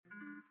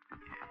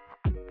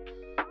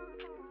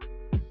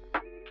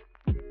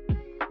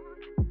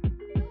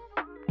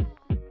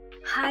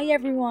Hi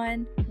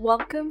everyone,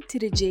 welcome to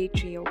the J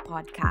Trio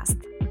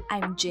podcast.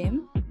 I'm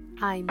Jim.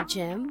 I'm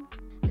Jim.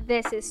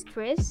 This is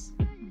Tris.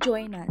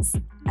 Join us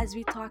as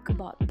we talk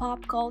about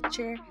pop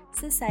culture,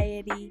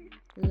 society,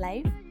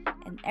 life,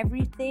 and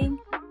everything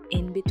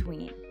in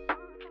between.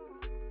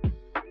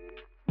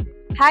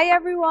 Hi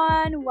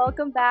everyone,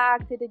 welcome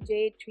back to the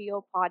J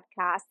Trio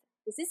podcast.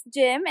 This is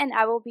Jim and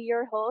I will be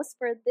your host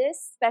for this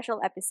special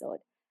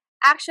episode.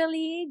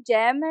 Actually,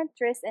 Jem,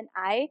 Tris, and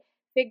I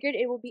figured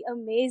it would be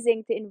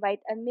amazing to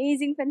invite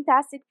amazing,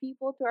 fantastic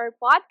people to our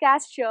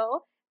podcast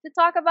show to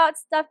talk about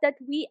stuff that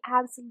we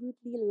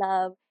absolutely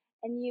love.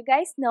 And you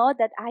guys know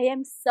that I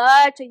am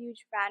such a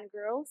huge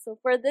fangirl. So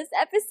for this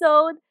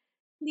episode,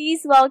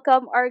 please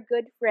welcome our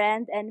good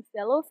friend and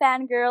fellow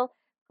fangirl,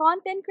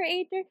 content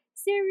creator,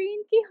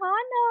 Serene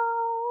Quijano.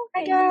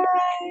 Hi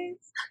guys!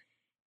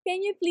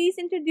 Can you please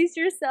introduce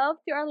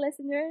yourself to our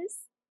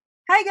listeners?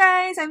 Hi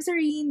guys! I'm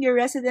Serene, your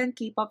resident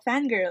K-pop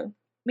fangirl.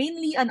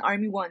 Mainly an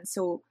Army One,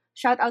 so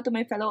shout out to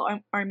my fellow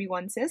Army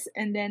Oneses.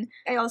 And then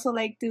I also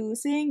like to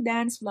sing,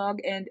 dance,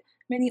 vlog, and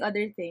many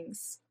other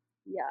things.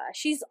 Yeah,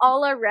 she's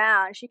all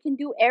around. She can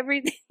do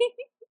everything.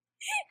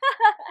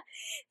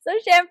 So,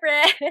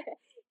 syempre,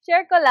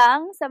 share ko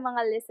lang sa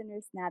mga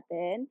listeners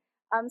natin.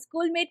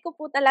 Schoolmate ko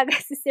po talaga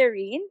si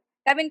Serene.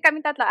 Kaming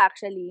tatlo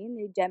actually,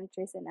 ni Jem,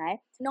 Tris, and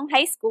I. Nung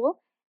high school.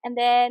 And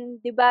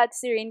then, di ba,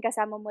 Serene,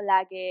 kasama mo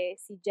lagi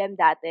si Jem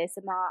dati sa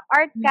mga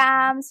art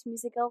camps,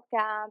 musical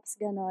camps,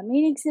 ganon.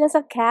 Mahilig sila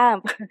sa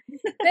camp.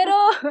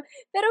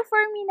 pero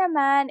for me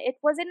naman, it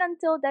wasn't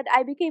until that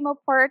I became a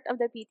part of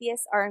the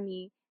PTS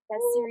Army that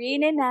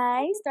Serene and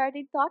I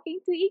started talking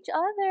to each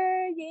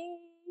other.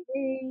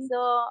 Yay!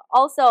 So,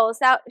 also,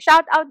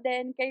 shout out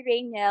din kay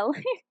Rainiel,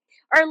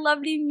 our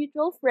lovely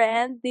mutual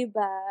friend, di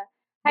ba?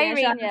 Hi,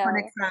 Rainiel.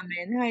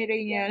 Hi,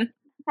 Rainiel.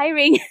 Hi,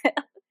 Rainiel.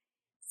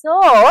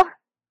 So,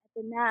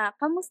 ito na.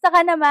 Kamusta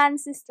ka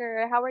naman,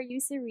 sister? How are you,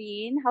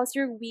 Serene? How's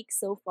your week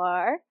so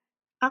far?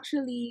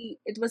 Actually,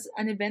 it was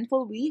an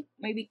eventful week.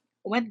 My week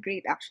went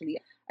great,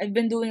 actually. I've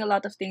been doing a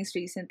lot of things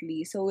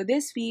recently. So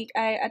this week,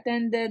 I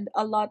attended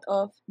a lot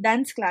of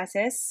dance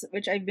classes,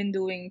 which I've been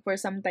doing for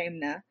some time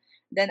na.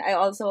 Then I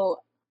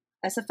also,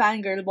 as a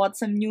fangirl, bought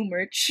some new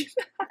merch.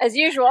 As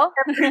usual.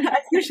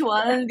 As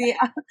usual.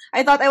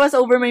 I thought I was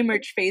over my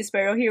merch phase,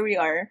 pero here we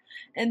are.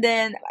 And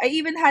then, I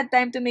even had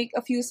time to make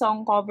a few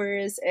song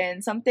covers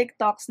and some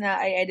TikToks na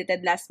I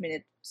edited last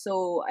minute.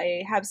 So,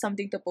 I have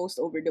something to post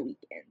over the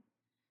weekend.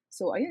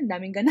 So, ayun,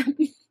 daming ganap.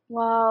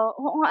 Wow.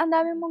 Oo nga, ang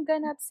dami mong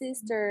ganap,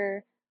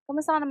 sister.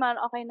 Kamusta ka naman?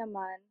 Okay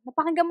naman.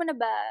 Napakinggan mo na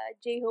ba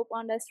J-Hope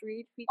on the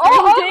Street?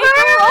 Oh my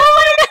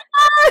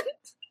God!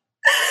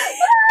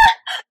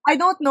 I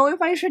don't know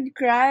if I should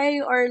cry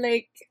or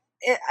like,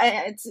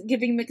 it's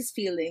giving mixed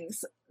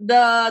feelings.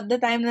 The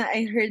time that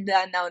I heard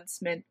the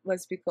announcement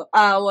was because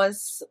I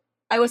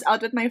was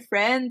out with my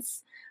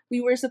friends.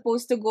 We were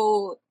supposed to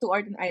go to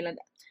Art Island.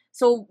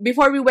 So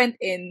before we went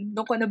in,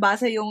 doon ko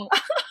nabasa yung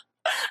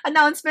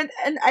announcement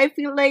and I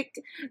feel like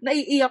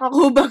naiiyak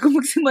ako bago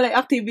magsimula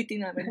yung activity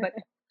namin. But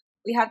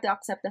we have to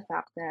accept the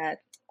fact that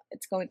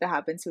it's going to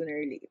happen sooner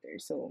or later.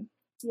 So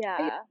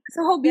yeah.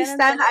 So Hobie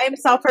Stan, I'm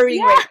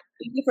suffering right now.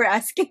 Thank you for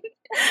asking.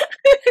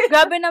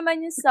 Grabe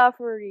naman yung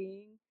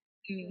suffering.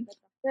 Mm.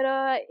 Pero,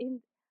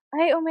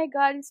 oh my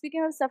God,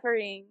 speaking of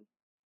suffering,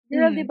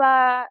 girl, di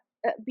ba,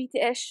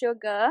 BTS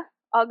Suga,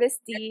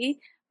 August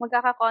D,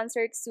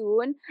 magkaka-concert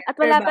soon, at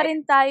wala pa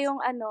rin tayong,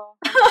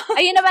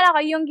 ayun naman ako,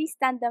 yung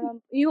gistan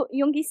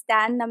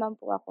naman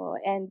po ako,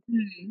 and,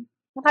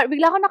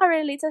 bigla ako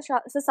nakarelate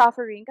sa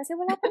suffering, kasi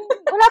wala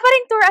pa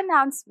rin tour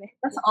announcement.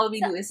 That's all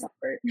we do is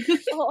suffer.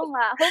 Oo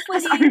nga,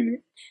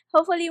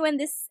 hopefully when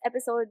this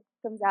episode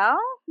comes out,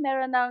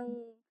 meron ng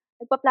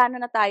nagpaplano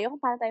na tayo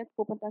kung paano tayo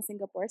pupunta ng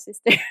Singapore,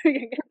 sister.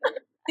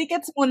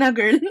 Tickets muna,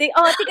 girl.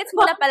 Tickets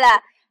muna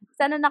pala.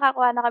 Sana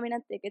nakakuha na kami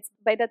ng tickets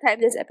by the time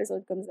this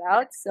episode comes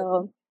out.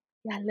 So,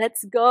 yeah,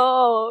 let's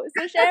go.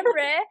 So,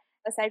 syempre,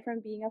 aside from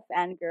being a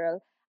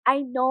fangirl,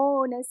 I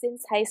know na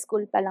since high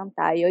school pa lang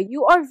tayo,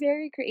 you are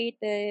very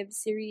creative.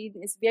 Serene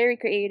is very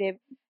creative.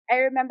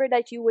 I remember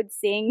that you would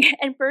sing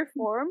and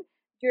perform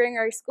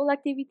during our school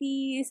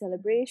activities,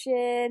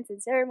 celebrations, and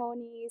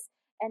ceremonies.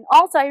 And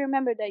also, I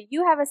remember that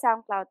you have a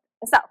SoundCloud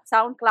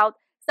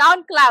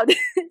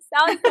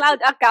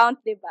account,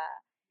 diba?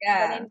 Yeah.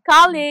 And in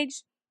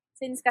college,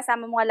 since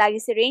kasama mo nga lagi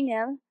si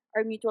Rainiel,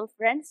 our mutual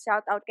friends,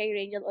 shout out kay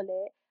Rainiel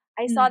uli,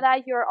 I saw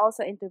that you're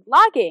also into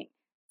vlogging.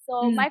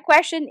 So, my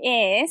question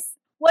is,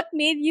 what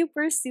made you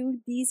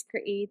pursue these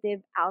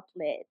creative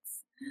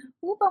outlets?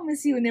 Upang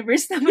Miss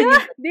Universe naman.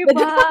 Yeah,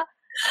 diba?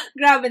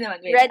 Grabe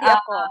naman. Wait. Ready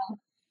ako.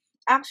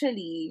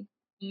 Actually,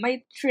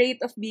 my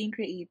trait of being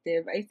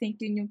creative, I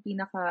think yun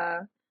yung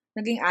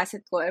naging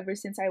asset ko ever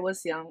since I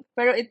was young.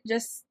 Pero it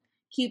just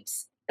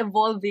keeps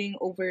evolving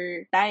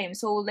over time.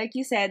 So, like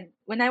you said,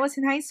 when I was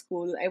in high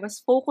school, I was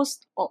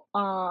focused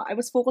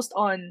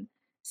on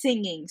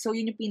singing. So,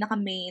 yun yung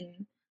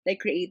main like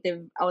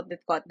creative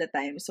outlet ko at the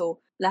time.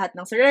 So, lahat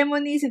ng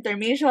ceremonies,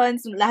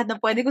 intermissions, lahat ng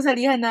pwede ko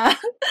salihan na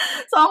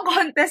song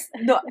contest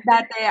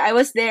dati, I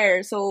was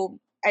there. So,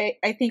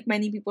 I think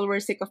many people were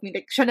sick of me.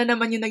 Like, siya na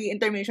naman yung naging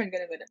intermission,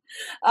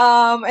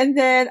 gano'n. And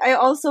then I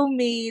also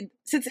made,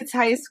 since it's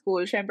high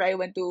school, syempre I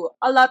went to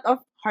a lot of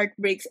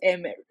heartbreaks,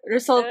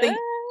 resulting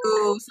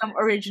to some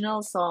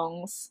original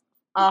songs,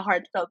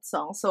 heartfelt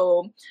songs.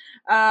 So,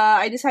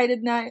 I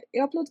decided na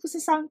i-upload ko sa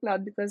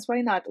SoundCloud because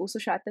why not? Uso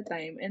siya at the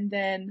time. And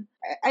then,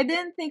 I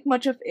didn't think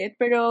much of it,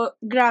 pero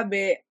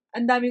grabe,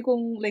 ang dami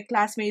kong like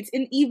classmates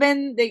and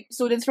even like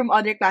students from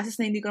other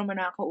classes na hindi ko naman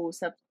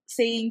nakakausap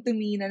saying to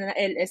me na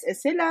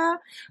LSS sila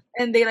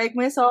and they like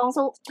my song.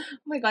 So,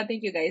 oh my God,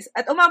 thank you guys.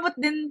 At umabot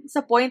din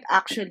sa point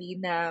actually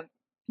na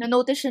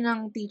na-notice siya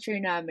ng teacher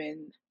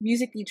namin,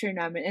 music teacher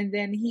namin, and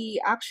then he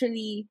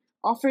actually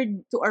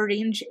offered to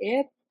arrange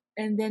it.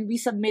 And then we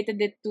submitted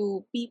it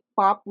to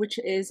P-Pop, which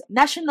is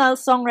National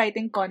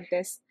Songwriting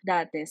Contest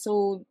dati.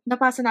 So,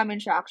 napasa namin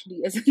siya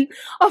actually as an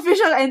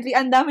official entry.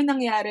 Ang dami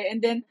nangyari.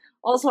 And then,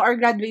 also our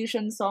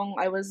graduation song,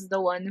 I was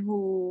the one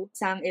who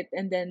sang it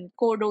and then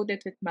co-wrote it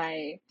with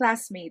my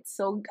classmates.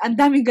 So, ang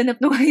daming ganap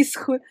ng high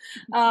school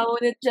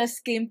when it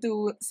just came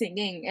to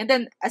singing. And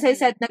then, as I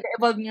said,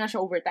 nag-evolve nga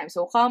siya over time.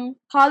 So, come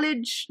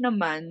college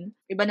naman,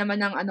 iba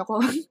naman ang ano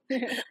ko,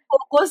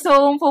 focus.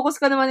 So, focus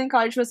ko naman in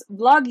college was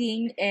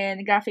vlogging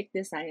and graphic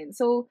design.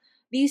 So,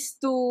 these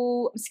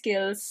two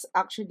skills,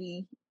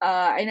 actually,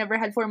 I never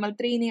had formal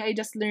training. I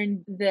just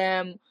learned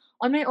them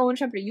on my own.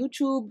 Syempre,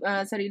 YouTube,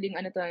 sariling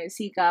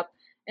sikap.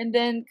 And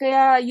then,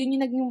 kaya yun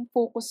yung naging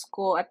focus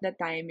ko at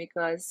that time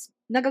because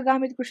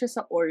nagagamit ko siya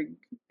sa org.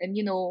 And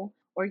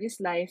org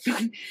is life.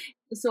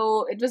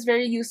 So, it was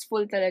very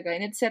useful talaga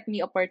and it set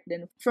me apart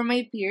then from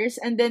my peers.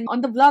 And then,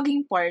 on the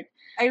vlogging part,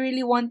 I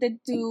really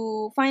wanted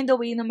to find a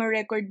way na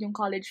ma-record yung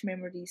college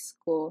memories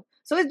ko.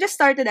 So, it just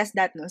started as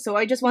that, no? So,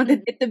 I just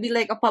wanted it to be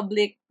like a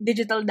public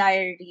digital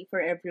diary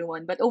for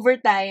everyone. But over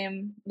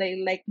time,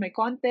 they liked my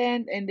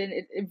content and then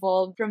it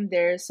evolved from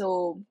there.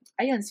 So,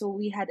 ayun. So,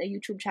 we had a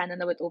YouTube channel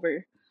na with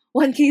over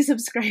 1K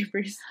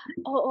subscribers.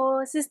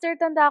 Oo, sister,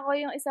 tanda ko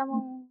yung isa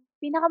mong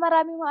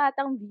pinakamaraming mga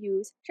atang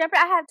views. Syempre,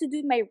 I have to do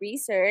my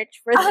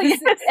research for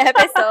this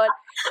episode.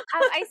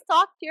 I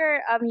stalked your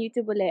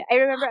YouTube ulit. I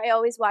remember I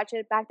always watch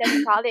it back then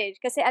in college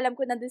kasi alam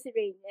ko nandun si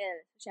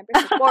Rainiel. Syempre,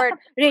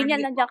 support. Rainiel,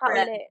 nandiyan ka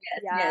ulit.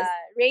 Yes.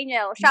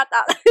 Rainiel, shout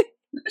out.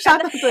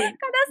 Shout out to him.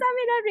 Kada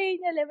sabi na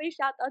Rainiel, may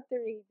shout out to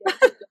Rainiel.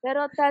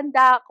 Pero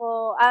tanda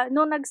ko,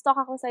 nung nag-stalk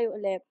ako sa'yo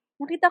ulit,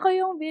 nakita ko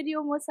yung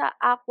video mo sa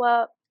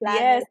Aqua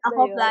Planet. Yes,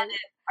 Aqua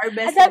Planet. Our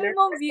best Ang dami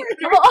mong views.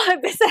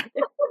 Oo, best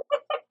seller.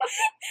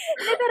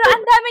 Pero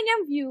ang dami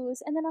niyang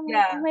views. And then I'm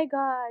like, oh my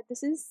God,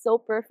 this is so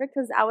perfect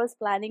because I was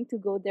planning to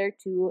go there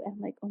too. And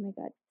I'm like, oh my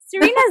God.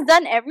 Serene has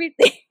done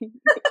everything.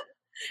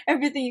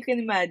 Everything you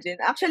can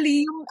imagine.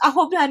 Actually, yung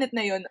Ako Planet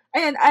na yun,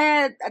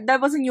 ayan, that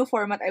was a new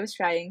format I was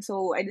trying.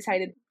 So, I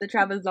decided the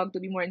travel vlog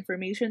to be more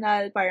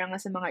informational para nga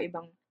sa mga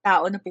ibang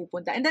tao na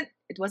pupunta. And then,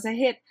 it was a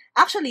hit.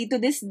 Actually, to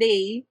this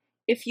day,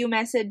 if you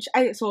message,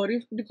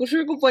 hindi ko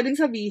sure kung pwedeng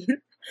sabihin.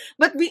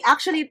 But we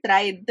actually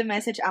tried to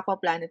message Aqua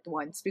Planet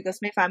once because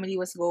my family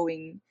was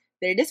going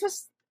there. This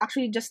was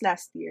actually just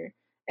last year.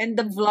 And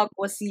the vlog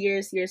was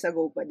years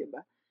ago pa,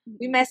 diba?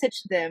 We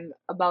messaged them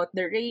about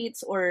the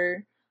rates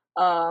or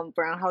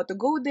parang how to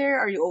go there.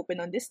 Are you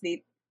open on this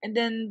date? And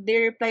then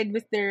they replied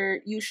with their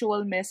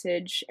usual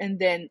message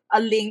and then a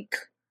link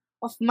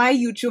of my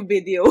YouTube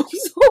video.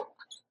 So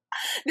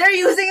they're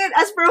using it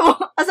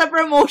as a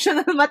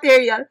promotional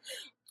material.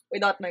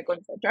 Without my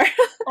consent.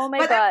 Oh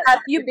my But God.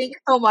 Thank you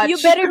so much. You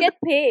better get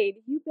paid.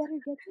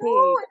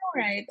 No,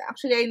 right.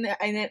 Actually,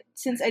 I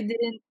since I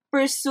didn't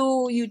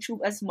pursue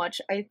YouTube as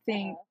much, I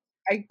think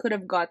I could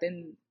have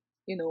gotten,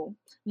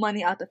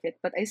 money out of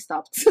it, but I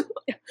stopped.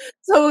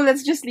 So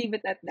let's just leave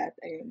it at that.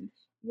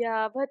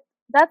 Yeah, but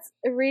that's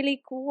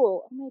really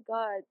cool. Oh my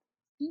God.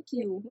 Thank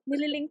you.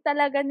 Nililink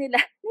talaga nila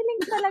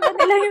yung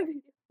video.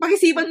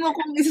 Pag-isipan mo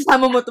kung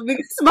isasama mo to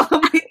because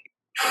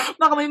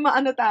baka may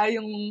maano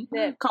tayong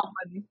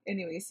company.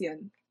 Anyways,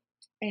 yun.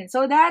 And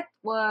so that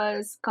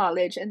was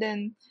college. And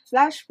then,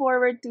 flash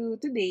forward to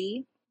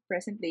today,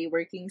 present day,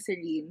 working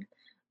Serene.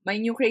 My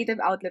new creative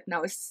outlet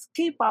now is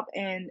K-pop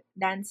and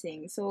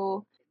dancing.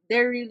 So,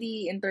 they're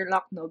really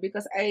interlocked, no?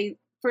 Because I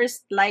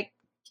first liked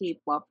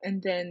K-pop.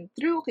 And then,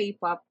 through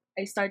K-pop,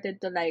 I started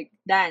to like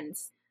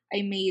dance.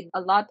 I made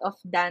a lot of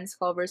dance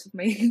covers of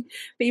my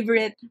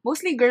favorite,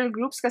 mostly girl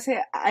groups kasi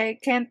I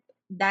can't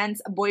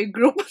dance a boy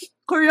group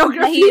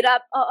choreography.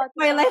 Mahirap.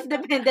 My life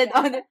depended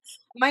on it.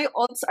 My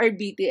alts are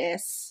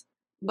BTS.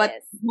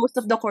 But most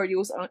of the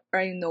choreos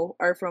I know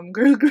are from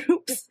girl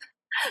groups.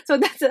 So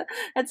that's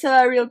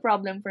a real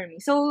problem for me.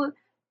 So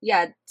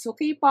yeah, so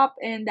K-pop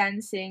and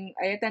dancing,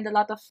 I attend a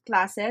lot of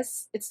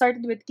classes. It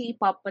started with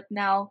K-pop, but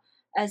now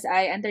as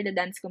I enter the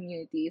dance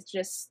community, it's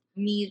just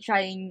me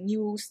trying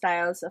new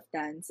styles of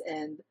dance,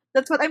 and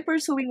that's what I'm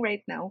pursuing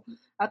right now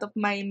out of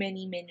my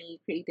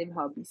many creative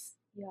hobbies.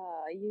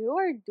 Yeah, you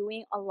are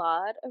doing a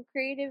lot of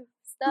creative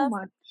stuff.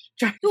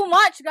 Too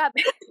much,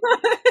 Gabi.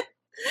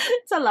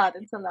 It's a lot.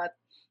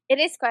 It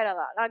is quite a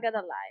lot, not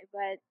gonna lie,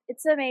 but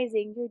it's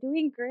amazing. You're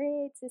doing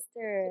great,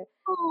 sister.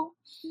 Oh,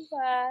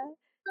 Diba?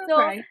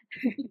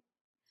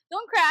 so,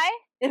 Don't cry.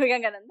 Don't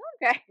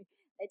cry.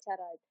 Ay,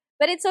 charot.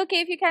 But it's okay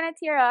if you kind of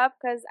tear up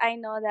because I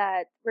know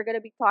that we're gonna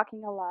be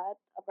talking a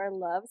lot of our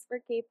loves for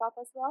K-pop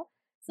as well.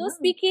 So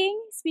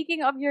Yeah.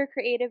 speaking of your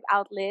creative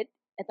outlet,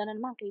 ito na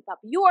naman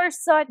K-pop. You are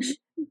such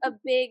a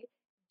big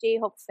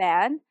J-Hope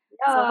fan.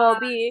 So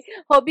Yeah.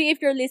 Hobby,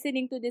 if you're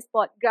listening to this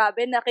pod,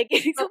 grabe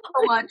nakikinig sa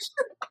So much.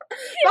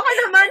 Baka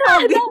naman,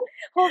 hobby.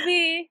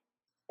 Hobby.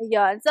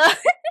 Ayun. So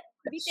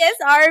BTS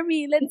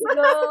Army, let's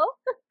go.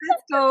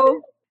 Let's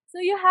go.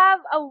 So you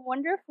have a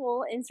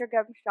wonderful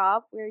Instagram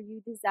shop where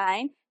you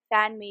design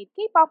fan-made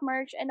K-pop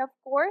merch, and of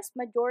course,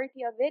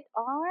 majority of it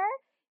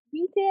are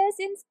BTS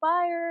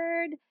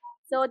inspired.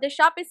 So the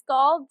shop is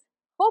called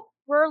Hope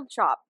World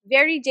Shop.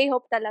 Very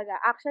J-Hope talaga.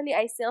 Actually,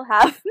 I still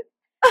have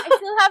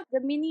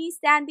the mini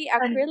standee,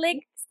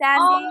 acrylic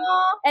standee,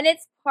 Oh, and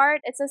it's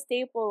a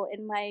staple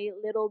in my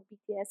little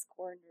BTS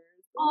corner.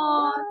 So,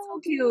 oh, so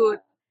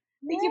cute.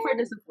 Thank you for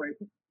yeah. the support.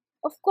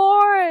 Of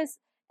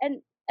course.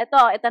 And ito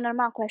na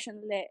naman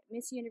question ulit.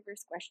 Miss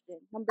Universe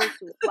question. Number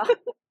 2. Wow.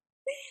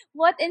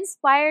 What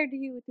inspired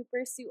you to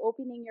pursue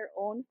opening your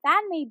own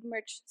fan-made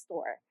merch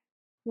store?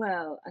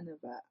 Well,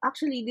 ano ba?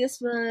 Actually, this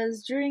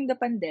was during the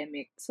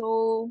pandemic.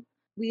 So,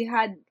 we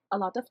had a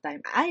lot of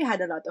time. I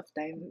had a lot of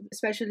time,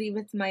 especially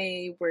with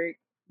my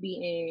work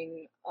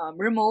being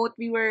remote.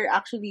 We were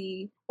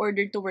actually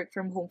ordered to work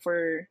from home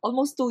for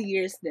almost 2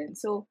 years then.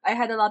 So, I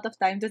had a lot of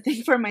time to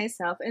think for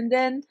myself. And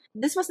then,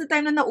 this was the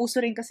time na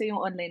nauso rin kasi yung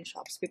online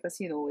shops because,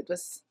 it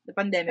was the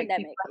pandemic.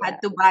 Pandemic, People yeah.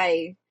 had to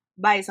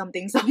buy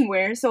something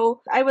somewhere.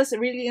 So, I was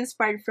really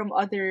inspired from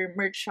other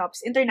merch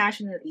shops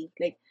internationally.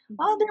 Like,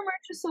 oh, their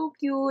merch is so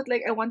cute.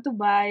 Like, I want to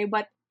buy,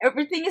 but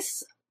everything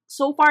is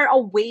so far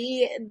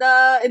away.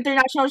 The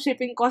international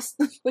shipping cost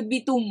would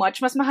be too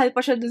much. Mas mahal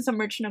pa siya dun sa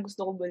merch na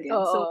gusto ko bilhin.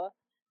 So, Oo.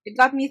 it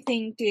got me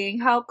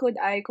thinking, how could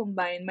I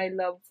combine my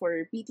love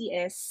for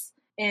BTS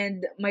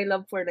and my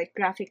love for like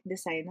graphic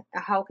design?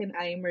 How can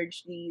I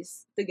merge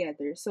these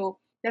together? So,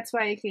 that's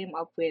why I came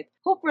up with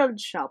Hope World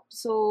Shop.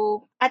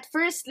 So, at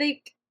first,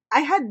 like,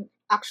 I had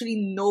actually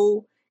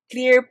no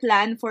clear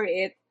plan for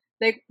it.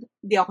 Like,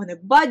 di ako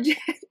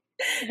nag-budget.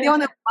 Di ako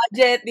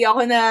nag-budget, di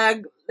ako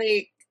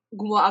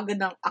gumawa agad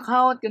ng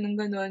account,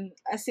 ganun-ganun.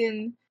 As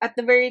in, at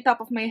the very top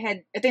of my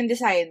head, ito yung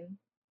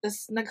design.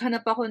 Tapos,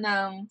 naghanap ako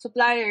ng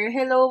supplier.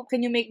 Hello,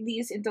 can you make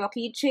these into a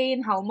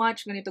keychain? How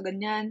much? Ganito,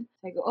 ganyan.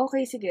 I go,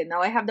 okay, sige.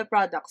 Now I have the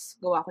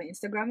products. Gawa ko yung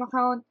Instagram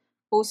account,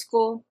 post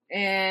ko,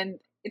 and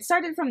it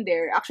started from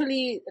there.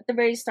 Actually, at the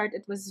very start,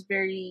 it was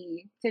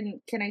very,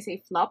 can I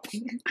say flop?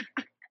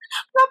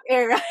 Flop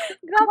era.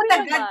 Grabe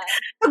Matagal. naman.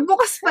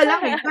 Pagbukas pa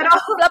lang eh. Pero,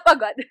 Flop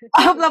agad.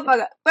 flop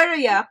agad. Pero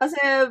yeah, kasi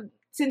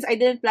since I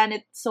didn't plan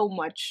it so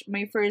much,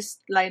 my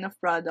first line of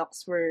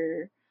products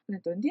were,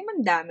 hindi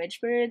man damaged,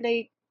 pero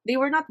like, they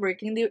were not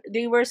working.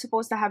 They were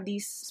supposed to have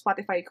these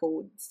Spotify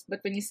codes,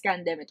 but when you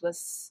scan them, it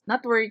was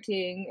not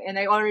working, and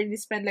I already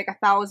spent like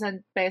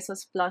 1,000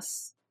 pesos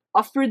plus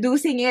of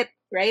producing it,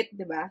 right?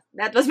 Diba?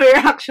 That was my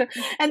reaction.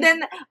 And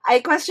then, I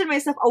questioned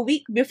myself a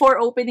week before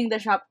opening the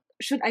shop,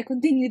 should I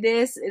continue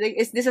this? Like,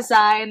 is this a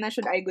sign na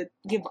should I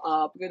give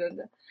up?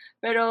 Ganun.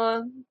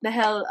 Pero, the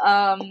hell,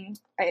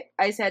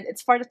 I said,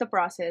 it's part of the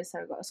process.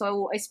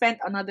 So, I spent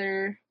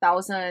another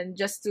 1,000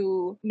 just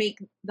to make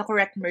the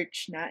correct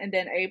merch na. And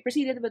then, I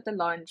proceeded with the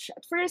launch.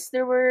 At first,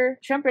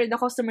 syempre, the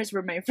customers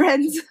were my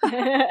friends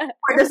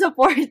for the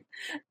support.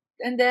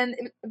 And then,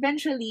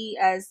 eventually,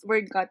 as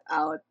word got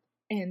out,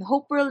 and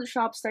Hope World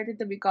Shop started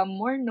to become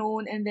more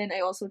known. And then, I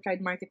also tried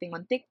marketing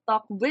on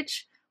TikTok,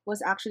 which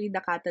was actually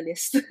the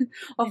catalyst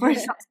of our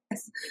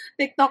success.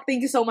 TikTok,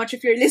 thank you so much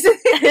if you're listening.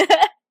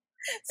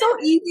 So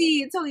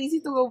easy. It's so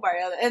easy to go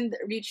viral and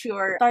reach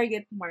your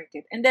target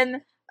market. And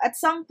then at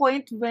some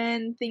point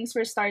when things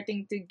were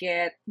starting to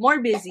get more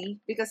busy,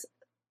 because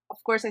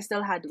of course I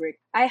still had work,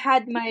 I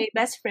had my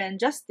best friend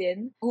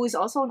Justin, who is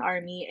also an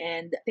army,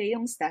 and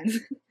Taeyong Stan.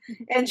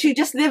 And she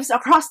just lives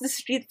across the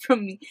street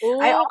from me.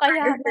 I offered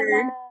kaya her.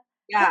 pala.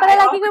 Yeah, Kaya pala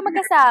lagi ko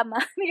magkasama.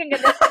 Ang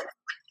ganda.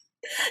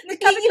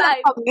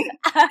 Nakikilang kami.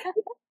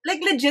 Like,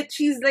 legit,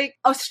 she's like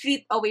a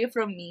street away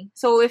from me.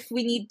 So, if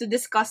we need to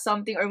discuss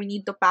something or we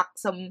need to pack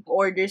some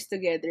orders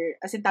together,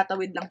 as in,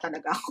 tatawid lang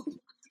talaga ako.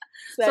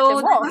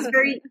 So, that was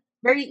very,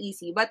 very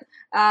easy. But,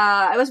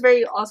 I was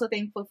very also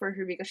thankful for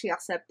her because she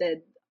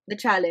accepted the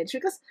challenge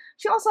because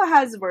she also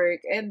has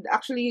work, and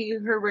actually,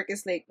 her work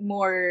is like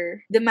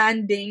more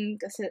demanding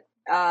kasi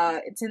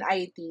it's in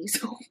IT.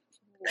 So,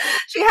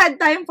 she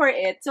had time for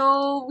it.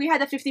 So, we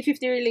had a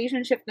 50-50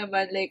 relationship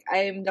naman. Like,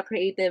 I'm the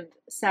creative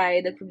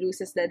side that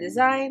produces the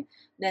design,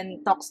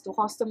 then talks to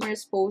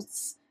customers,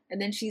 posts, and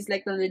then she's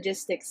like the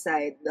logistics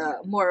side,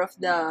 more of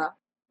the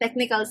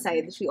technical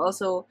side. She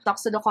also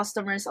talks to the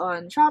customers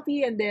on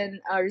Shopee and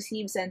then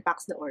receives and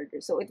packs the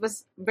order. So, it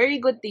was very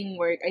good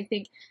teamwork. I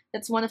think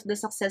that's one of the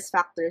success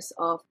factors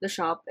of the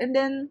shop. And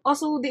then,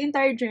 also, the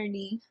entire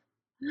journey.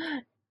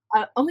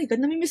 Oh my God,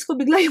 namimiss ko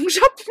bigla yung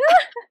shop.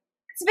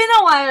 It's been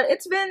a while.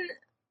 It's been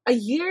a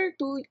year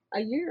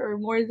or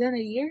more than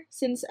a year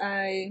since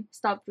I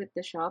stopped with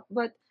the shop.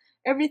 But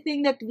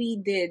everything that we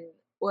did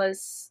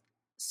was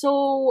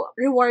so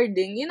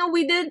rewarding.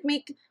 We didn't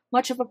make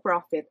much of a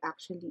profit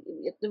actually.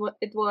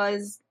 It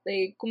was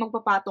like kung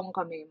magpapatong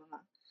kami mga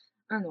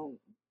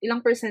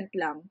ilang percent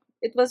lang.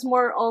 It was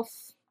more of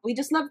we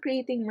just love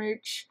creating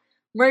merch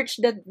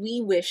that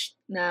we wished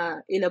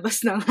na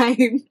ilabas ng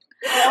Hype.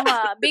 Oo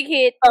nga, big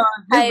hit.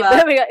 Diba?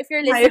 Hi, if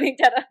you're listening,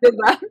 tara.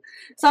 Diba?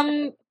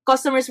 Some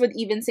customers would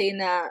even say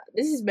na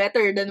this is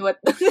better than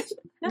what the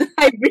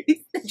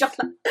hybrid. Joke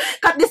lang.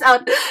 Cut this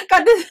out.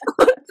 Cut this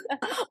out.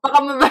 Baka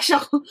mabash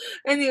ako.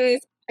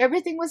 Anyways,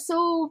 everything was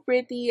so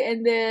pretty,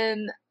 and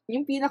then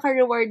yung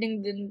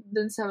pinaka-rewarding din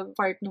dun sa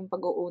part ng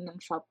pag-o-own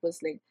ng shop was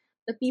like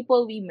the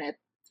people we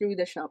met through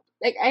the shop.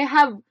 Like, I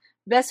have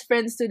best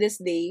friends to this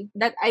day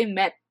that I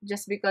met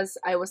just because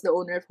I was the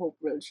owner of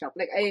Hope World Shop.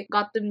 Like, I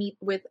got to meet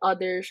with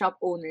other shop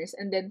owners,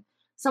 and then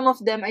some of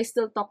them I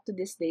still talk to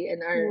this day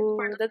and are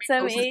part of That's my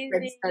closest friends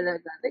amazing.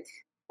 talaga. Like,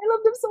 I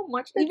love them so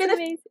much. That's Even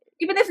amazing.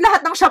 if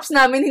lahat ng shops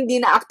namin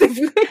hindi na active.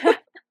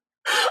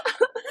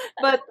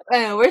 But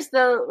we're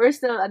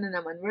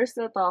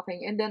still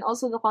talking. And then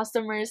also the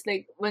customers,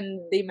 like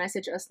when they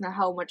message us na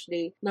how much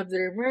they love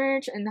their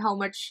merch and how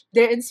much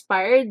they're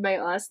inspired by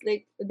us,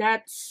 like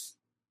that's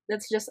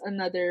just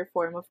another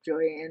form of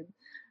joy, and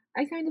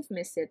I kind of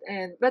miss it.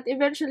 But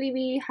eventually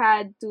we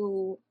had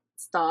to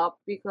stop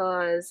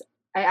because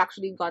I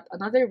actually got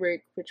another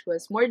work which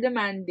was more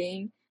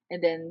demanding,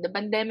 and then the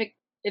pandemic,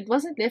 it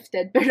wasn't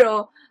lifted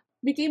pero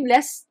became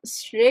less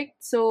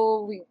strict,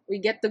 so we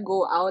get to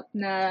go out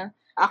na.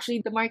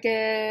 Actually, the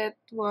market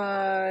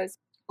was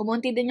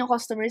umunti din yung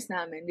customers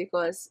namin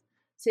because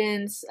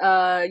since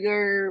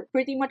you're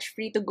pretty much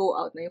free to go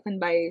out na, you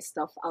can buy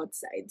stuff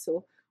outside.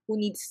 So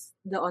who needs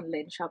the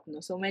online shop,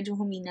 no? So medyo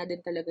humina din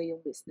talaga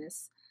yung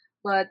business.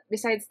 But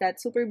besides that,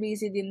 super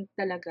busy din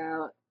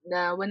talaga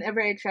na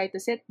whenever I try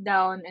to sit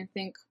down and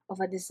think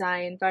of a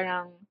design,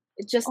 parang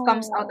it just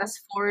comes out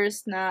as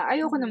forced na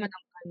ayoko naman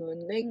ng ganun.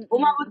 Like,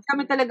 umabot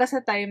kami talaga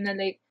sa time na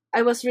like,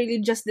 I was really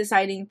just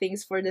deciding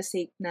things for the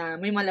sake na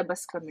may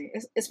malabas kami.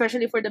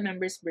 Especially for the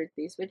members'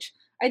 birthdays, which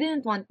I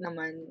didn't want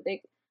naman.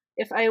 Like,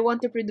 if I want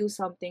to produce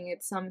something,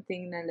 it's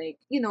something na like,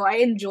 I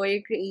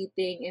enjoy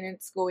creating and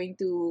it's going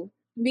to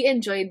be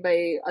enjoyed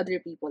by other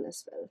people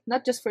as well.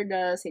 Not just for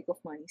the sake of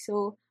money.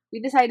 So,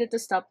 we decided to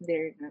stop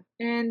there na.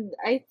 And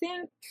I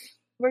think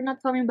we're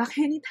not coming back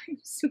anytime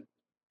soon.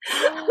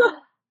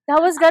 That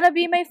was gonna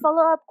be my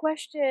follow-up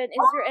question.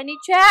 Is there any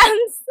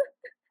chance?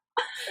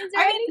 Is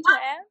there any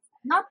chance?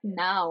 Not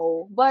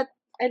now, but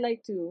I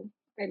like to.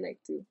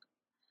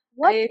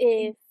 What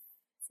if,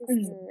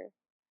 sister,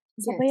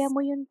 sabayan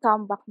mo yung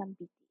comeback ng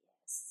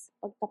BTS?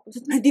 Pagtapos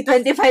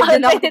 2025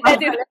 din ako.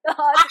 2025.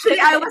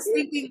 Actually,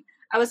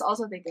 I was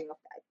also thinking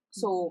of that.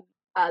 So,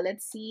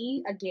 let's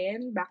see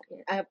again back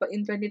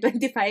in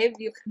 2025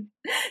 you can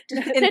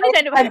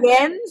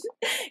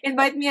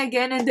invite me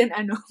again, and then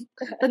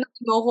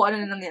tanongin mo ko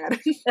ano na nangyari.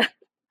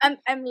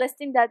 I'm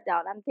listing that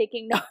down. I'm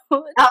taking notes.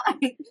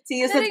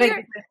 See you sa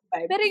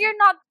 2025. Pero you're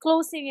not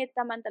closing it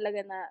naman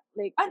talaga na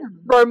like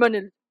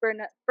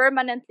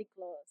permanently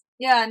closed.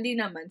 Yeah, hindi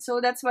naman.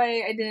 So that's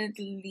why I didn't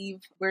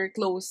leave we're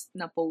closed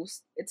na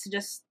post. It's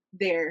just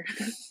there.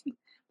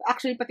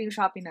 Actually, pati yung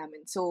Shopee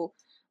namin. So,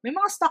 may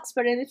mga stocks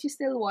pa rin if you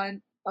still want.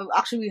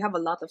 Actually, we have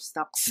a lot of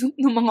stocks ng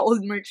mga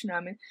old merch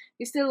namin.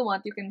 If you still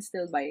want, you can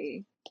still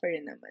buy pa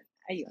rin naman.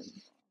 Ayun.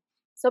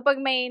 So,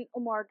 pag may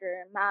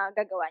umorder,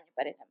 magagawa niyo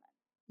pa rin naman.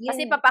 Yeah.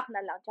 Kasi papak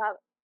na lang.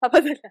 Tsaka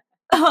papadala.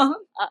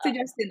 Si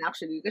Justin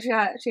actually. Kasi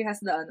she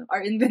has the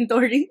our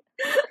inventory.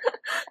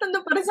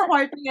 Nandun pa rin sa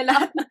kwarto niya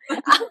lahat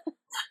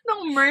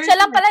ng merch. Siya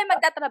lang pala yung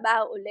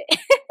magtatrabaho uli.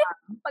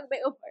 Pag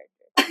may umorder.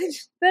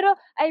 Pero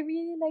I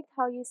really liked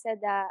how you said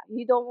that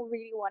you don't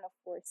really want to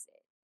force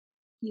it.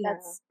 Yeah.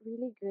 That's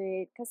really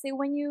great. Kasi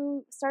when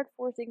you start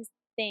forcing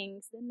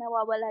things, then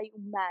nawawala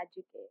yung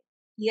magic eh.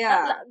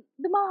 Yeah.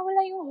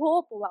 Dumawala yung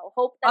hope. Wow,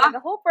 hope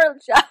talaga. Hope World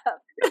Shop.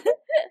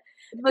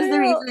 It was the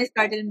reason I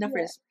started in the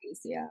first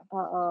place, yeah.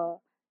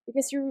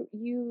 Because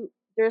you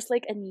there's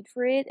like a need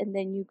for it, and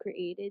then you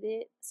created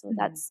it. So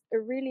that's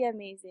really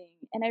amazing.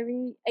 And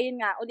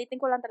ayun nga, ulitin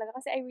ko lang talaga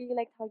kasi I really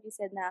liked how you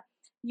said na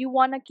you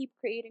want to keep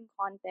creating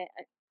content,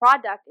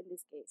 product in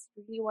this case.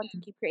 You really want to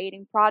keep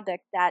creating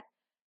product that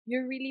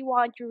you really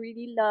want, you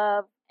really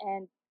love,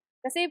 and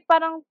kasi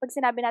parang pag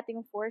sinabi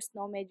natin yung forced,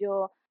 no,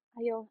 medyo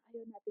ayaw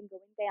natin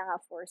gawin, kaya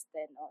nga forced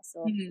din, no?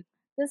 So,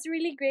 that's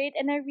really great,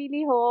 and I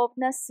really hope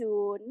na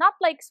soon, not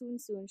like soon,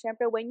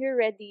 syempre when you're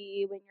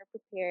ready, when you're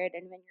prepared,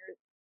 and when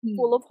you're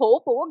full of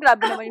hope,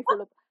 grabe naman yung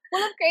full of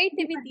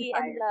creativity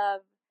and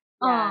love.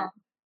 Yeah.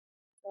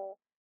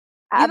 So,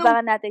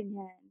 aabangan natin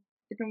yan.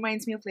 It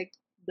reminds me of like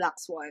Black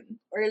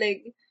Swan, or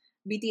like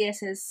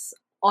BTS's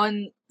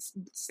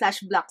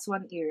on/Black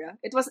Swan era.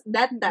 It was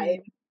that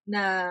time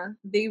na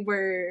they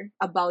were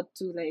about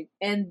to like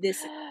end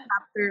this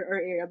chapter or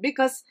era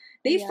because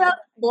they felt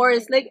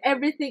forced, like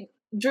everything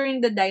during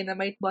the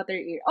Dynamite Butter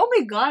era. Oh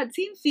my god,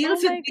 same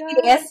feels with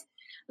BTS.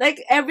 Like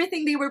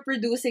everything they were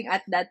producing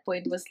at that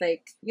point was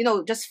like,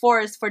 just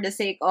forced for the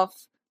sake of,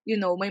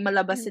 may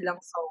malabas silang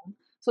song.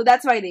 So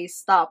that's why they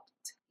stopped.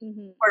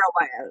 Mm-hmm. for a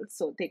while.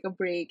 So take a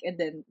break, and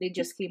then they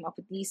just came up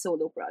with these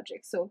solo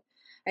projects. So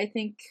I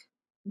think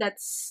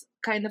that's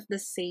kind of the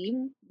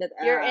same that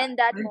You're in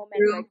that went moment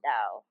through. right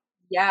now.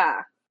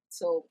 Yeah.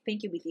 So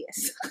thank you,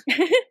 BTS,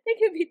 Thank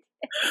you,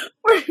 BTS.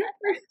 for,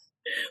 for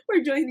for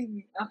joining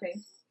me. Okay.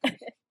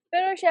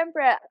 Pero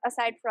syempre,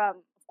 aside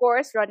from, of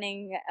course,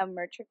 running a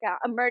merch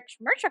account,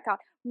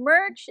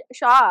 merch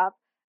shop,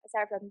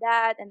 aside from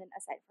that, and then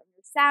aside from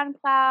your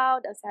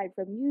SoundCloud, aside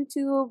from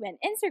YouTube and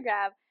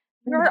Instagram,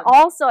 you're Mhm.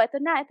 also, ito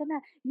na,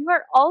 you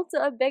are also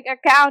a big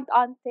account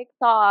on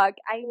TikTok.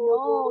 I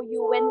know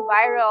you went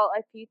viral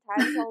a few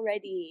times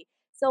already.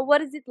 So what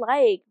is it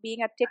like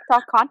being a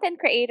TikTok content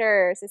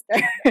creator, sister?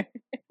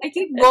 I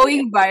keep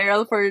going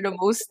viral for the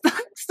most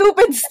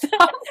stupid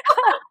stuff.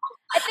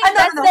 I think No,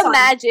 that's no, no, the sorry.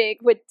 magic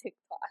with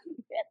TikTok.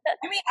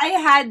 I mean,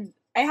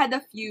 I had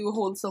a few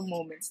wholesome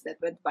moments that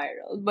went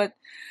viral, but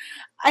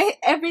I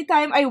every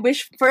time I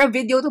wish for a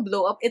video to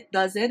blow up, it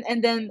doesn't. And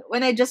then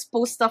when I just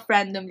post stuff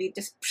randomly, it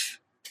just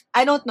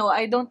I don't know.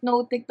 I don't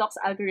know TikTok's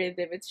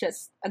algorithm. It's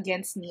just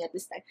against me at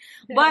this time.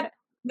 But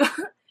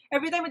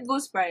every time it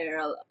goes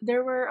viral,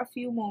 there were a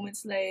few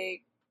moments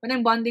like when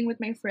I'm bonding with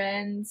my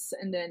friends,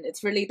 and then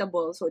it's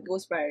relatable, so it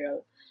goes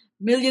viral.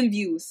 Million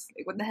views.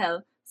 Like, what the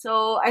hell?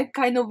 So, I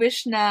kind of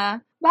wish na,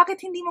 bakit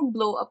hindi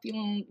mag-blow up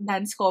yung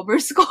dance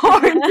covers ko?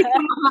 Or like,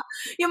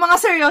 yung mga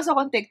seryoso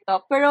kong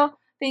TikTok. Pero,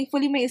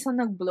 thankfully, may isang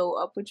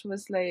nag-blow up, which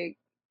was like,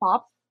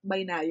 Pop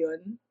by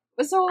Nayon.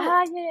 So,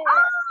 Ah, yeah,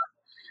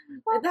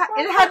 yeah,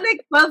 it had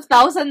like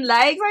 12,000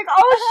 likes. Like,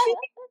 oh shit!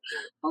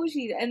 Oh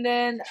shit! And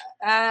then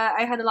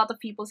I had a lot of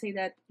people say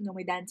that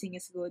my dancing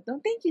is good. No,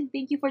 thank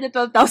you for the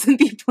 12,000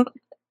 people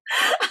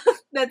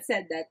that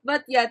said that.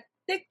 But yeah,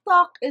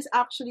 TikTok is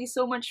actually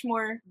so much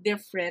more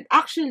different.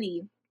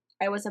 Actually,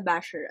 I was a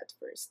basher at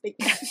first. Like,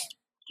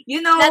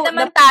 Lahat the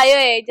naman tayo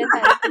eh. Diyan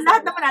tayo lahat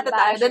nagkasimula. naman nata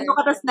tayo. Then Basher. look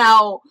at us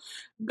now.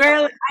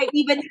 Girl, I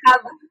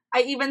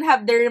even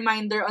have the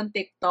reminder on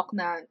TikTok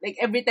na like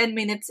every 10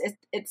 minutes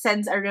it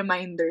sends a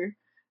reminder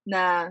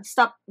na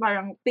stop,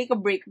 parang take a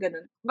break,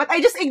 ganun. But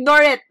I just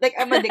ignore it. Like,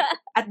 I'm addicted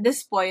at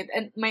this point,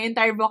 and my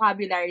entire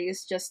vocabulary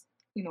is just,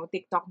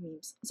 TikTok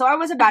memes. So I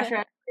was a basher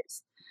at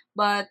first.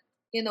 But,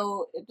 it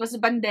was a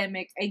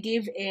pandemic. I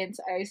gave in.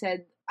 So I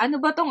said, ano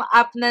ba tong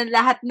app na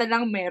lahat na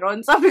lang meron?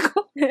 Sabi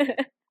ko.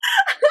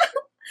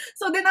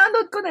 So,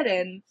 dinownload ko na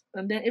rin.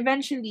 And then,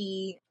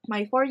 eventually,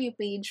 my For You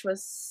page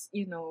was,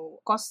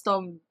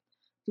 custom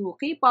to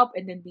K-pop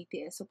and then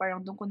BTS. So,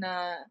 parang doon ko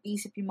na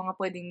isip yung mga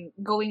pwedeng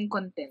gawing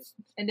content.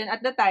 And then, at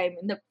the time,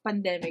 in the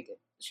pandemic,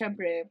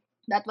 syempre,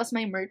 that was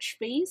my merch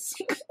phase.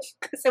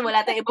 Kasi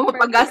wala tayong ibang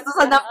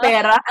mapaggastusan ng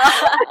pera.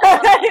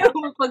 Wala tayong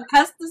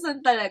mapaggastusan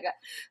talaga.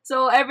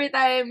 So, every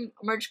time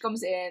merch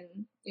comes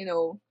in,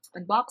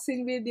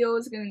 unboxing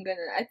videos, ganun.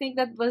 I think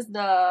that was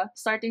the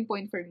starting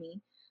point for me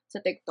sa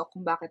TikTok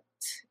kung bakit,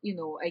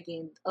 I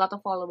gained a lot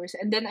of followers.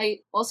 And then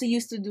I also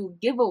used to do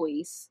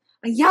giveaways.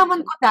 Ang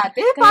yaman ko dati.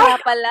 Kaya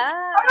pala.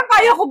 Parang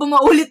kaya ko ba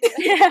maulit?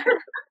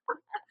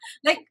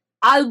 Like,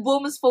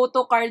 albums,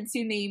 photo cards,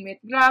 you name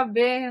it.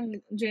 Grabe, ang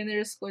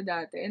generous ko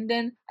dati. And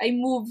then, I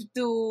moved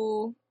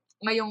to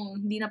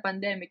ngayong hindi na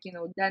pandemic,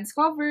 dance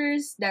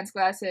covers, dance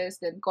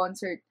classes, then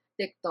concert,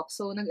 TikTok.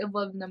 So,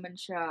 nag-evolve naman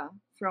siya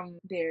from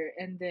there.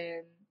 And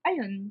then,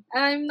 ayun,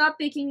 I'm not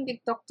taking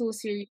TikTok too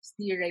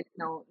seriously right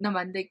now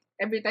naman. Like,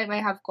 every time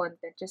I have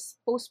content, just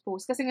post.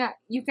 Kasi nga,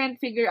 you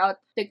can't figure out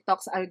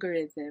TikTok's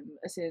algorithm.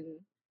 As in,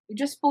 you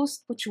just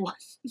post what you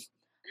want.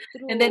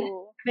 True. And then,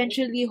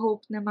 eventually,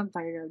 hope na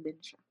mag-viral din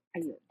siya.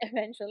 Ayun.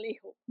 Eventually,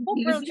 hope.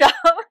 Hope from job.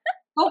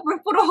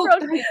 Puro hope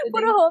tayo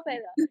Puro today. hope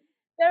eh.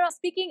 Pero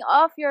speaking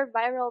of your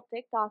viral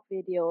TikTok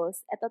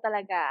videos, ito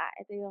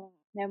yung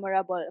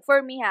memorable. For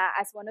me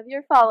as one of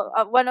your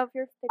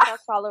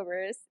TikTok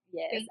followers,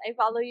 yes, I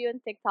follow you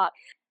on TikTok.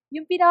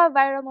 Yung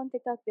pinaka-viral mong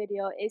TikTok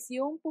video is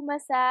yung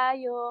pumasa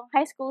yung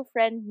high school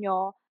friend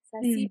nyo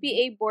sa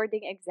CPA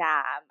boarding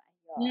exam.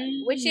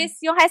 Ayun. Which is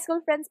yung high school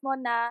friends mo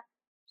na,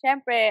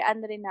 syempre,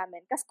 ano rin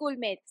namin,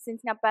 ka-schoolmate,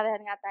 since nga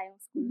parehan nga tayong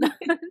school.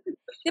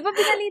 Di ba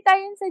pinalita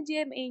yun sa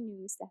GMA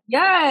News?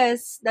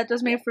 Yes! That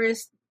was my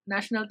first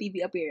national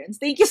TV appearance.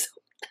 Thank you so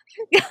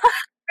much.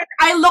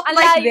 I look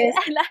like this.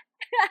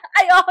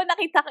 Ay, oo,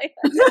 nakita ko yun.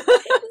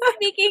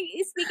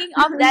 Speaking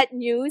of that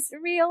news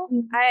reel,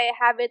 I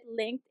have it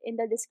linked in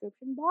the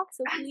description box.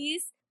 So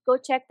please go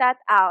check that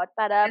out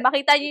para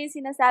makita niyo yung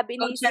sinasabi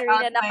ni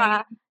Serene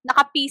na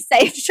naka-peace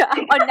sign siya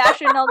on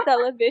national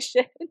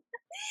television.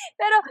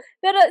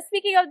 pero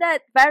speaking of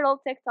that viral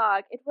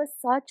TikTok, it was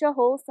such a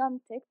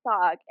wholesome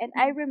TikTok. And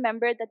I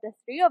remember that the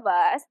three of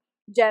us,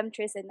 Jem,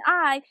 Tris, and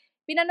I,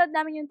 pinanood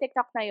namin yung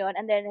TikTok na yon,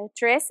 and then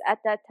Tris at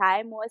that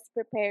time was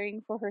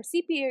preparing for her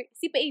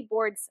CPA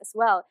boards as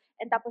well.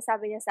 And tapos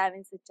sabi niya sa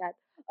amin sa chat,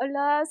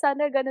 ala,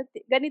 sana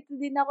ganito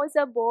din ako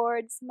sa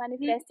boards,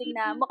 manifesting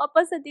na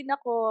makapasa din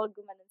ako,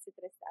 gumanon si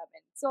Tris sa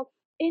amin. So,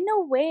 in a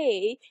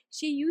way,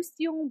 she used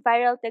yung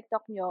viral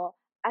TikTok nyo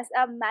as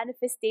a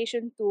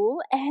manifestation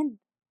tool, and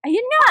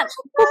ayun nga,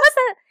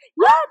 pumasa,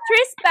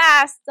 Tris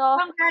passed. So,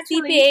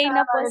 CPA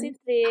na po si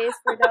Tris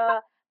for the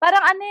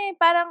Parang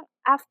parang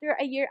after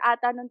a year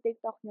ata nung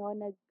TikTok niyo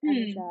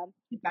Hmm. siya,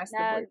 She passed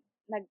the nag board.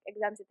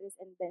 nag-exam si Tris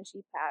and then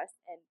she passed.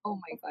 And Oh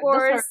my of God, that's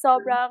course,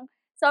 horrible.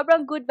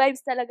 sobrang good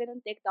vibes talaga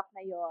nung TikTok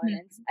na yon. Hmm.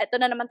 And ito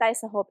na naman tayo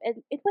sa hope.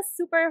 And it was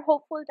super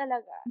hopeful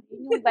talaga.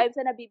 Yun yung vibes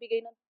na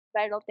nabibigay ng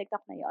viral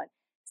TikTok na yon.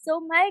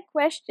 So my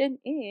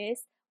question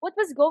is, what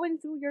was going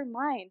through your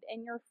mind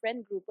and your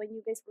friend group when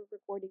you guys were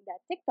recording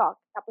that TikTok?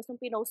 Tapos nung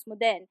pinost mo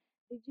din,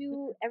 did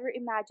you ever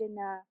imagine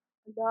na,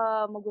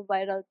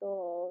 mag-viral to?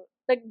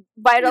 Like,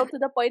 viral to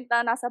the point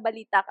na nasa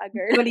balita ka,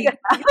 girl. Balita.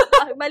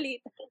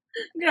 Balita.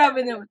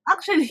 Grabe naman.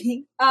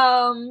 Actually,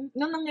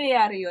 nung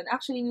nangyayari yun,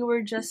 actually, we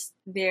were just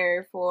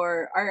there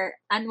for our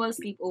annual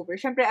sleepover.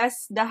 Syempre,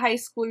 as the high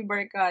school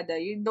barkada,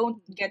 you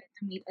don't get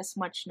to meet as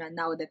much na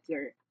now that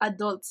you're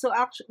adult. So,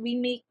 actually, we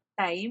make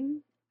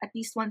time at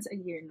least once a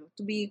year, no,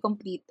 to be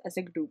complete as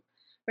a group.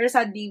 Pero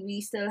sadly, we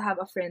still have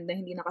a friend na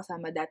hindi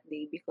nakasama that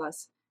day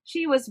because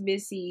she was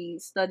busy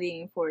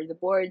studying for the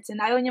boards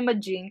and ayaw niya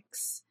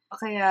ma-jinx.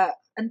 Kaya,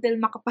 until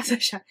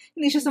makapasa siya,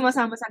 hindi siya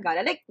sumasama sa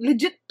gala. Like,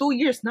 legit 2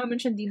 years namin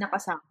siya hindi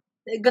nakasama.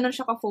 Like, ganun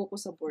siya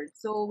ka-focus sa board.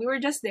 So, we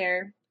were just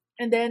there.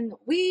 And then,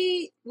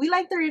 we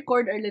like to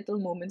record our little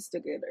moments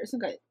together. So,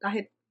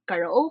 kahit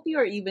karaoke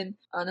or even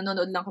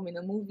nanonood lang kami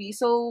ng movie.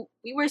 So,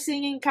 we were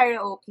singing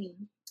karaoke.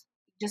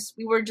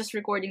 We were just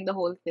recording the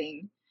whole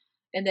thing.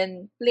 And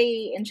then,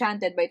 play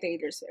Enchanted by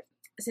Taylor Swift.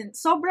 As in,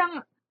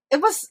 it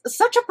was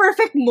such a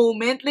perfect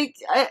moment. Like,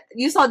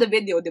 you saw the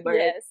video, di ba,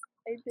 right? Yes,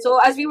 I did.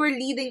 So, as we were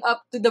leading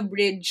up to the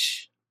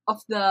bridge of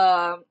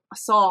the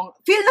song,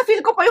 feel na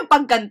feel ko pa yung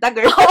pagkanta,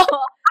 girl.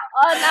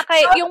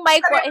 Yung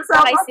mic ko is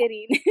kay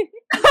Serene.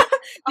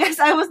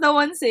 Yes, I was the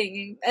one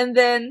singing. And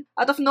then,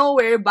 out of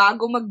nowhere,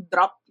 bago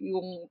mag-drop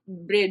yung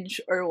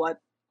bridge or what,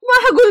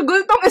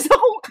 mahagulgul tong isa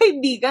kong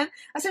kaibigan.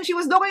 As in, she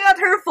was looking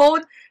at her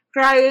phone,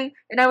 crying,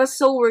 and I was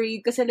so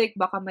worried kasi like,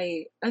 baka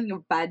may,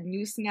 bad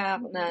news nga,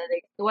 na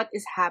like, what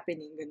is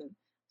happening, ganun.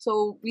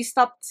 So, we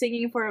stopped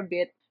singing for a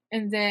bit,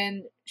 and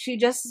then,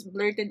 she just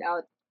blurted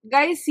out,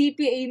 guys,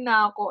 CPA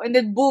na ako, and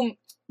then boom,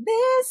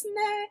 this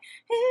night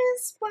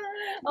is fun.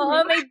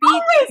 Oo, may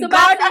beat. Oh my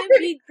God!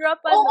 Yung beat drop,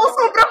 Oo,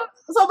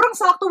 sobrang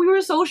sakto. We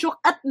were so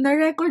shocked at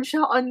na-record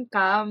siya on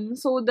cam.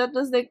 So, that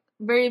was like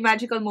very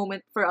magical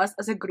moment for us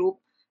as a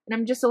group. And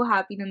I'm just so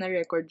happy na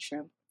na-record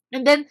siya.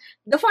 And then,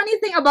 the funny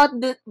thing about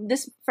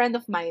this friend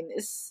of mine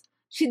is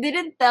she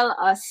didn't tell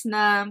us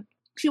na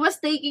she was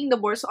taking the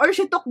boards or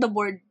she took the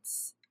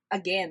boards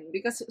again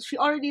because she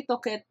already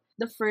took it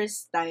the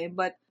first time.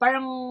 But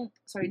parang,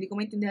 sorry,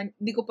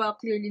 hindi ko pa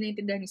clearly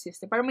naintindihan yung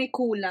system. Parang may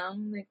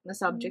kulang like, na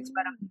subjects.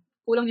 Parang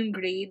kulang yung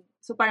grade.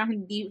 So, parang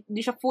hindi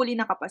siya fully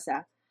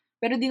nakapasa.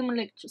 Pero di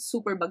naman like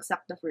super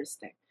bagsak the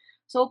first time.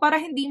 So, para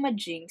hindi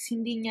ma-jinx,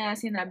 hindi niya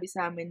sinabi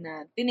sa amin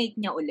na tinake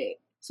niya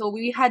uli. So,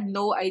 we had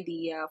no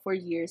idea for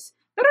years.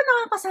 Pero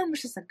nakakasama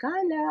siya sa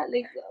gala.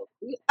 Like,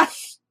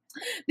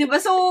 diba?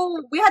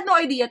 So, we had no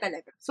idea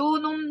talaga. So,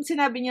 nung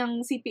sinabi niyang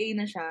CPA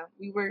na siya,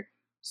 we were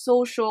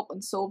so shocked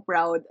and so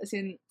proud. As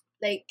in,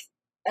 like,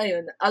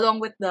 ayun,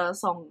 along with the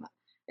song.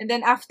 And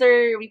then,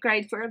 after we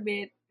cried for a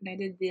bit, and I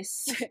did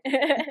this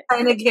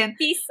sign again.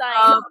 Peace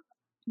sign.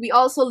 We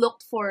also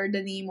looked for the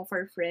name of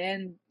our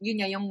friend.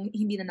 Yun nga, yung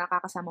hindi na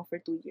nakakasama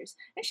for 2 years.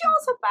 And she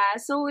also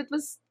passed. So, it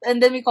was,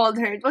 and then we called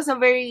her. It was a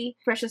very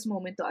precious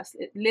moment to us.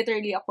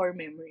 Literally a core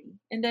memory.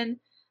 And then,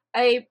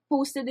 I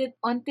posted it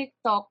on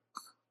TikTok,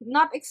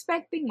 not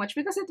expecting much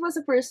because it was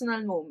a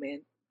personal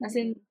moment. As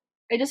in,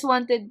 I just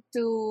wanted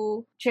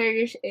to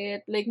cherish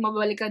it. Like,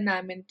 mabalikan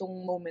namin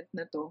tong moment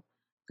na to.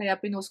 Kaya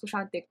pinost ko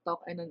siya on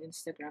TikTok and on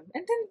Instagram.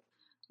 And then,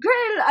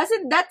 girl, as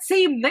in that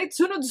same night,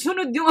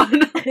 sunod-sunod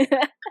yung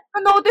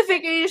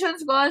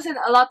notifications ko. As in,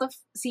 a lot of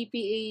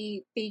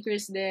CPA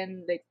takers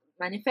then, like,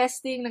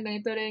 manifesting na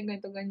ganito rin,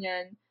 ganito,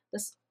 ganyan.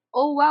 Tapos,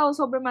 oh wow,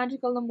 sobrang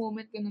magical na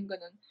moment, ganun.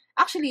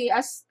 Actually,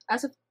 as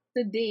of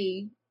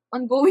today,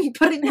 ongoing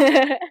pa rin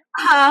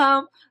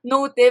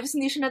notifs,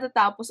 hindi siya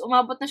natatapos.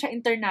 Umabot na siya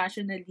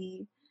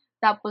internationally.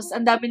 Tapos,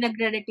 ang dami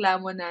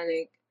nagre-reklamo na,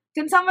 like,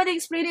 can somebody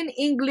explain in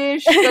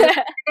English?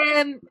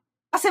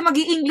 Kasi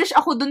mag-i-English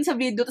ako dun sa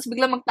video, tapos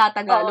biglang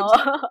magtatagalog.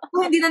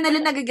 So, hindi na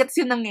nila nagigets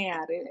yung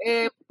nangyayari.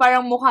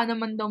 Parang mukha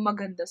naman daw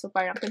maganda. So,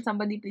 parang, can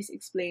somebody please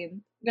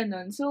explain?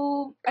 Ganon.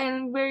 So,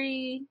 I'm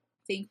very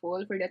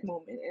thankful for that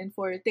moment and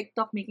for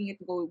TikTok making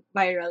it go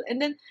viral. And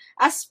then,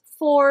 as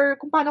for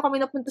kung paano kami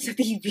napunta sa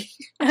TV.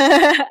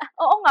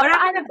 Oo nga,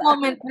 marami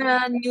nag-comment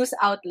na news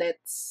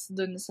outlets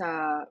dun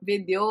sa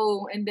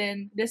video. And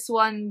then, this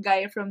one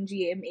guy from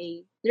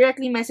GMA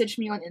directly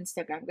messaged me on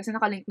Instagram kasi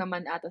nakalink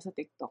naman ata sa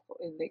TikTok ko.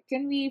 And like,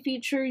 can we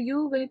feature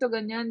you? Ganito,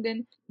 ganyan.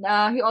 Then,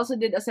 he also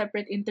did a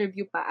separate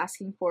interview pa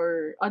asking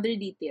for other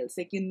details.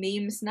 Like, yung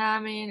names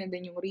namin and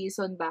then yung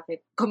reason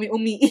bakit kami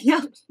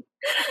umiiyak.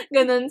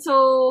 Ganon.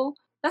 So,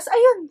 tas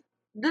ayun.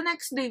 The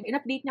next day,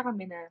 in-update niya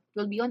kami na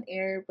we'll be on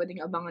air, pwedeng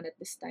abangan at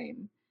this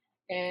time.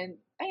 And,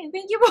 ayun,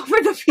 thank you po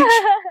for the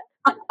feature.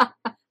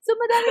 So,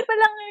 madami pa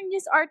lang yung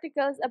news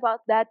articles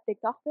about that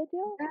TikTok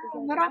video?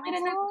 Marami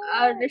na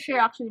nag-share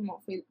actually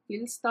mo,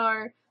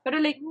 Philstar. Pero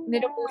like,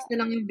 nirepost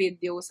na lang yung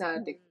video sa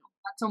TikTok.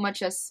 Not so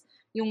much as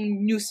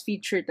yung news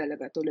feature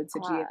talaga tulad sa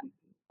Ah, GMA.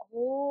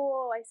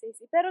 oh, I see.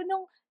 Pero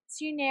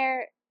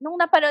nung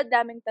napanood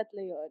namin tatlo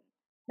yun,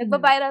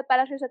 nagba-viral pa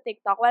lang siya sa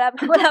TikTok. Wala pa,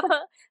 wala pa.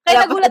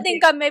 Kaya Wala pa nagulat sa din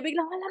kami.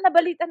 Biglang, wala,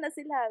 nabalitan na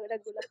sila.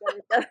 Nagulat kami.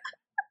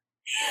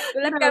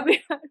 Gulat Pero, kami.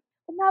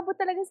 Umabot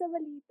talaga sa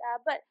balita.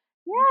 But,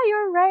 yeah,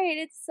 you're right.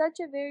 It's such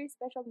a very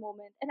special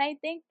moment. And I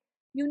think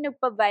yung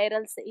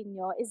nagpa-viral sa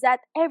inyo is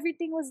that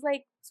everything was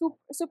like super,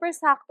 super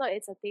sakto.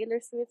 It's a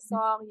Taylor Swift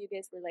song. You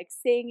guys were like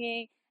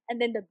singing. And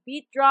then the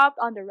beat dropped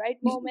on the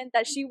right moment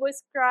that she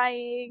was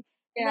crying.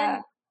 And then,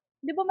 yeah.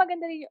 di ba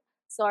maganda rin yung,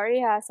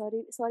 sorry ha,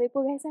 sorry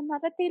po guys, I'm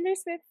not a Taylor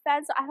Swift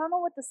fan, so I don't know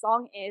what the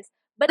song is.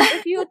 But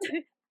if you,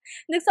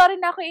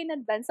 nag-sorry na ako in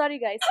advance, sorry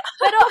guys.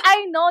 Pero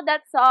I know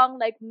that song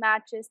like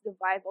matches the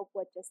vibe of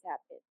what just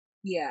happened.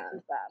 Yeah.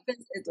 Diba?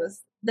 Because it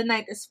was, the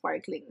night is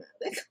sparkling.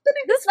 Like,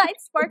 This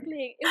night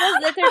sparkling. It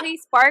was literally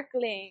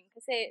sparkling.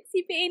 Kasi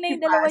CPA na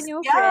yung dalawa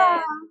niyong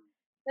yeah. friend.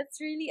 That's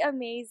really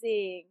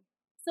amazing.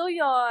 So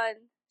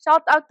yon,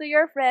 shout out to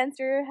your friends,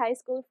 your high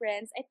school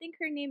friends. I think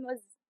her name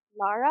was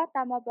Lara,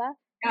 tama ba?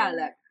 Yeah,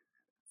 like,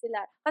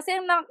 Sila. Kasi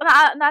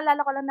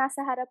naalala ko lang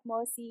nasa harap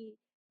mo si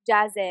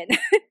Jazen.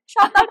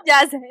 Shout out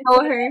Jazen. know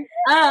her.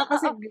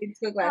 Kasi Oo. grade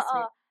school Oo.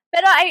 classmate.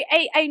 Pero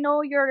I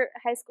know your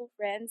high school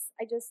friends.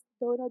 I just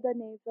don't know the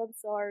names. I'm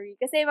sorry.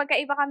 Kasi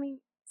magkaiba kami.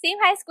 Same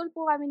high school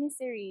po kami ni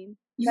Serene.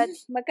 But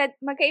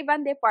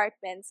magkaibang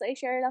department. So,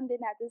 i-share lang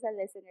din natin sa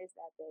listeners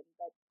natin.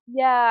 But,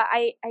 yeah,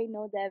 I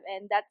know them.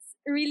 And that's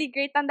really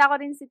great. Tanda ko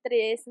rin si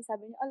Tris.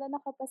 Sabi niya, ala,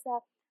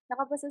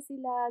 nakapasa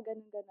sila.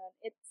 Ganun.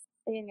 It's,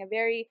 ayun nga,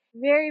 very,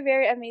 very,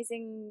 very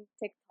amazing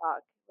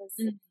TikTok. It was,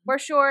 for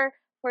sure,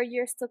 for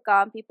years to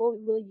come, people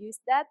will use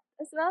that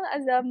as well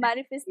as a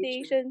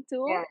manifestation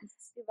tool.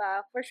 Yes.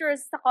 Diba? For sure,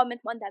 sa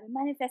comment mo, ang dami,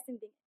 manifesting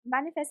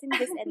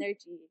this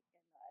energy.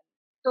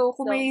 So,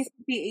 kung So, may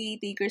CPA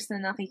takers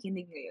na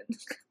nakikinig ngayon,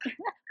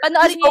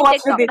 panoorin just niyo go yung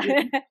watch the TikTok. video.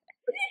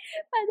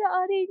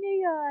 Panoorin niyo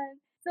yun.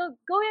 So,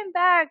 going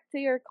back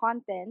to your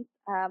content,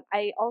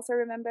 I also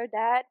remember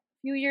that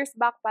few years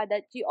back pa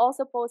that you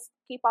also post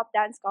K-pop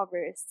dance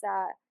covers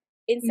sa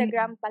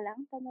Instagram pa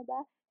lang, tama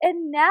ba?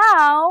 And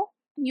now,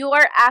 you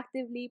are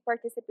actively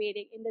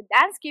participating in the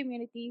dance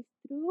community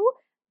through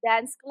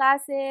dance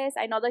classes.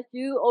 I know that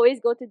you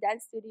always go to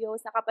dance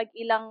studios.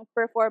 Nakapag-ilang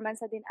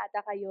performance na din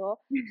ata kayo.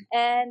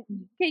 And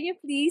can you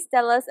please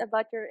tell us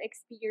about your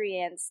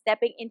experience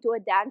stepping into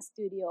a dance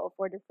studio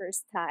for the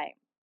first time?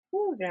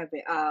 Oh, grabe.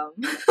 Oh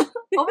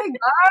my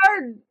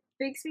God!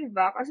 Takes me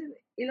back. Kasi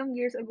ilang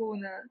years ago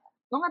na.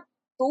 Mga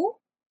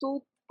 3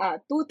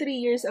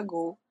 years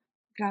ago.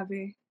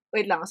 Grabe.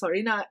 Wait lang,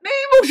 sorry na.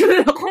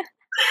 Na-emotional ako.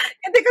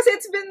 Hindi kasi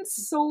it's been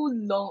so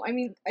long. I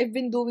mean, I've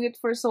been doing it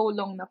for so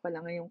long na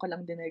pala. Ngayon ko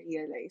lang din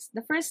na-realize.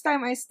 The first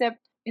time I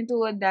stepped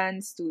into a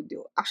dance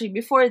studio, actually,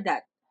 before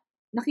that,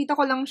 nakita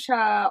ko lang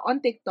siya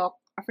on TikTok,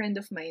 a friend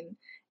of mine.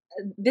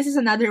 This is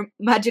another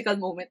magical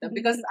moment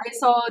because I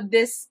saw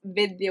this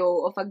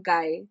video of a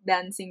guy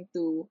dancing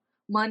to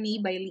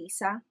Money by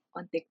Lisa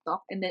on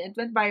TikTok, and then it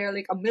went viral,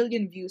 like 1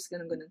 million views,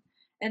 ganun.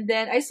 And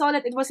then I saw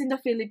that it was in the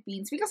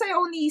Philippines because I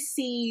only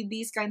see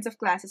these kinds of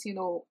classes,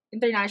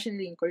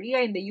 internationally in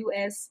Korea, in the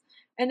US.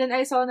 And then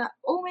I saw na,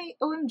 oh my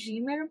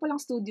OMG, meron palang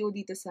studio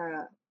dito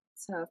sa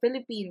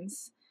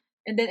Philippines.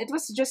 And then it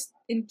was just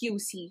in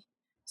QC.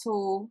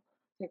 So,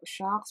 like,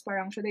 shocks,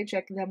 parang should I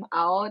check them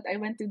out? I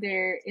went to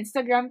their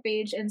Instagram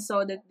page and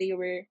saw that they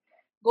were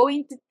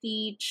going to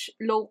teach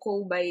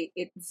Loco by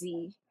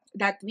ITZY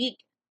that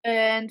week.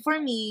 And for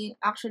me,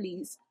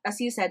 actually, as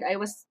you said, I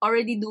was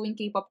already doing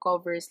K-pop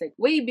covers like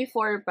way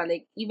before pa,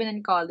 like even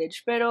in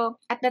college.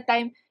 Pero at that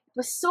time, it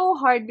was so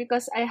hard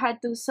because I had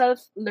to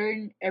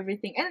self-learn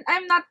everything. And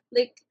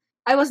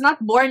I was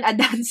not born a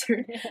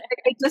dancer.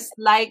 Like, I just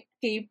like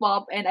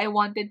K-pop and I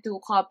wanted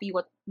to copy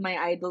what my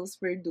idols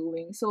were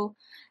doing. So,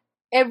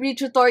 every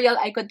tutorial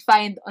I could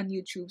find on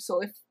YouTube.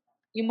 So, if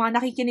yung mga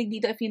nakikinig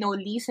dito, if you know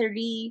Lisa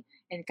Ree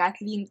and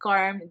Kathleen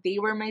Carm,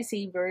 they were my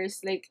saviors.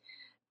 Like,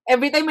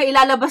 every time may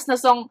ilalabas na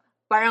song,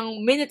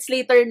 parang minutes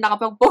later,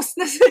 nakapag-post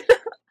na sila.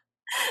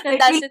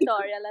 Like, dance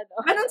tutorial, ano?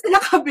 Ganun sila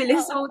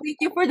kabilis. So, thank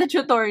you for the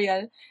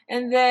tutorial.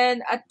 And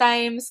then, at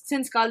times,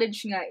 since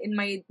college nga, in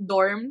my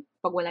dorm,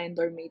 pag wala yung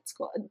dorm mates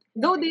ko,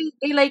 though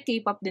they like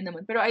K-pop din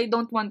naman, pero I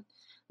don't want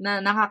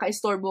na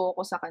nakaka-istorbo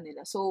ako sa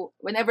kanila. So,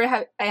 whenever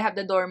I have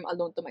the dorm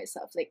alone to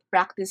myself, like,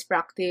 practice,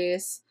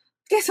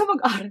 kaysa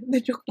mag-aral,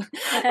 na-joke lang.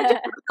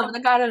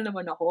 Nag-aaral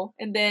naman ako.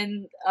 And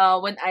then,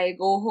 when I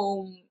go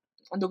home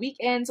on the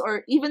weekends,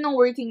 or even nung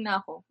working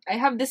na ako, I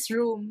have this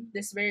room,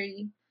 this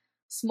very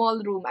small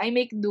room. I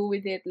make do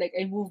with it. Like,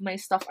 I move my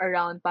stuff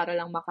around para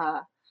lang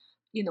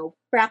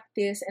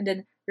practice and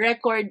then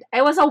record.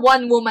 I was a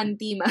one-woman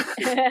team.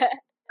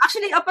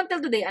 Actually, up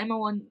until today, I'm a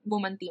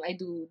one-woman team. I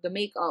do the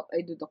makeup,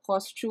 I do the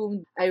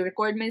costume, I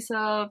record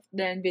myself,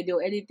 then video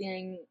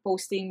editing,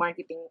 posting,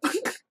 marketing,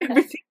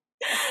 everything.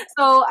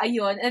 So,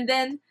 ayun. And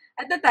then,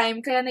 at the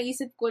time, kaya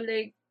naisip ko,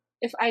 like,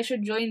 if I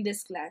should join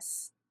this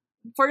class.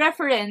 For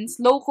reference,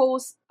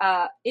 Locos,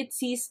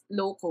 ITZY's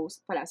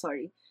Locos pala,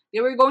 sorry. They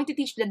were going to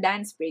teach the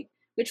dance break,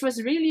 which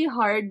was really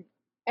hard.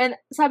 And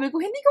sabi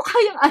ko, hindi ko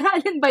kayang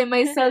aralin by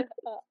myself.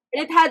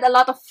 And it had a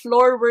lot of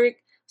floor work.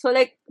 So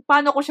like,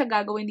 paano ko siya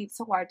gagawin dito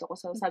sa kwarto ko?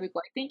 So sabi ko,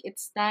 I think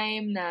it's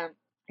time na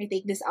I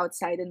take this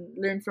outside and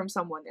learn from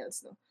someone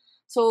else, no?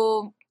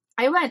 So,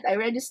 I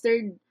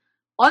registered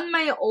on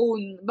my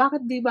own.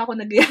 Bakit di ba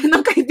ako nag-iyan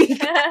ng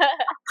kaibigan?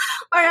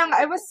 Parang,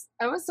 I was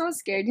so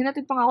scared.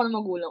 Hinatid pa nga ako ng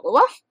magulang ko.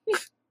 Wow!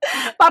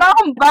 Parang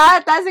akong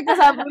bata. Kasi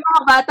kasama,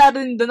 mga bata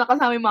rin doon,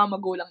 nakasama yung mga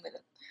magulang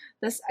nila.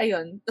 Tapos,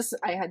 ayun. Tapos,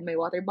 I had my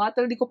water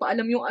bottle. Di ko pa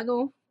alam yung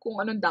kung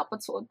anong dapat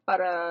suot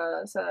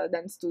para sa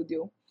dance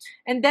studio.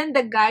 And then,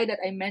 the guy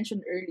that I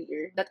mentioned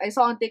earlier, that I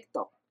saw on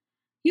TikTok,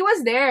 he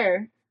was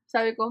there.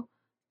 Sabi ko,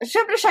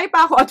 syempre, shy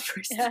pa ako at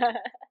first.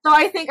 So,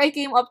 I think I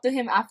came up to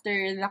him after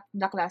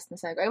the class na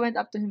sabi ko. I went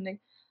up to him like,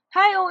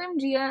 hi,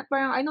 OMG,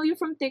 parang I know you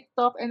from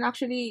TikTok and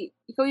actually,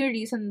 ikaw yung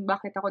reason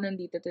bakit ako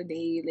nandito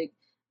today. Like,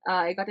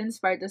 I got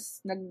inspired,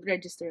 tapos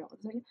nag-register ako.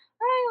 Tapos,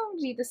 hi,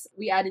 OMG. Tapos,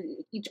 we added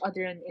each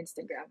other on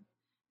Instagram.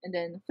 And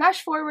then,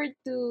 flash forward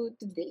to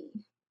today.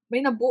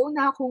 May nabuo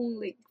na akong,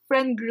 like,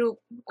 friend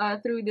group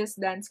through this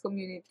dance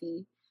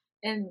community.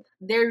 And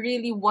they're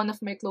really one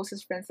of my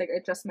closest friends. Like, I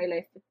trust my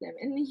life with them.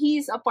 And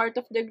he's a part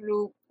of the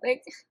group.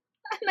 Like,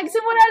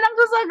 nagsimula lang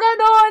siya sa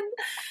ganon.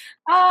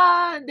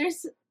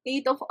 There's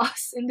 8 of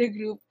us in the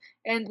group.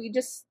 And we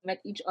just met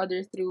each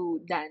other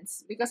through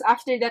dance. Because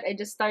after that, I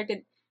just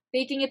started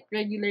taking it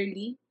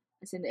regularly.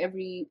 As in,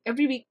 every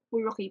week,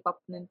 puro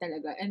K-pop nun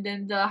talaga. And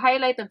then, the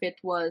highlight of it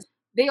was,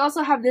 they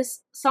also have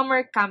this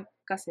summer camp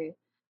kasi.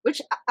 Which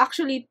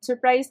actually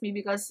surprised me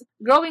because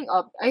growing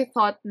up, I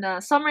thought na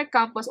summer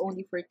camp was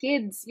only for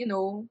kids. You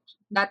know,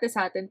 dati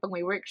sa atin, pag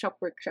may workshop,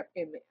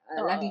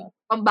 laging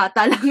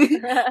pambata lang.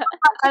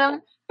 Pambata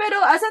lang. Pero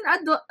as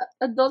an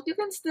adult, you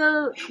can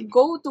still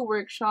go to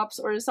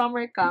workshops or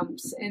summer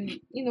camps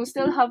and, you know,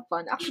 still have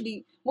fun.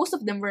 Actually, most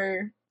of them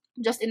were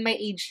just in my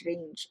age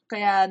range.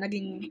 Kaya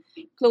naging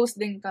close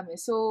din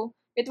kami. So,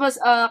 it was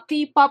a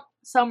K-pop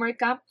summer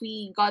camp.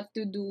 We got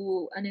to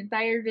do an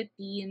entire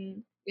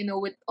routine, you know,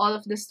 with all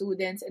of the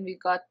students, and we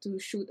got to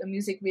shoot a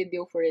music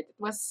video for it. It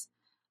was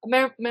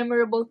a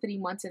memorable 3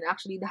 months and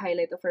actually the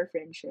highlight of our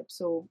friendship.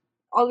 So,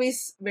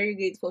 always very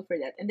grateful for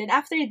that. And then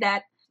after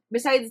that,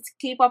 besides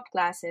K-pop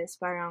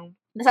classes, parang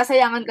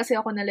nasasayangan kasi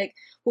ako na like,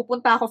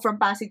 pupunta ako from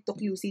Pasig to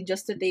QC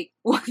just to take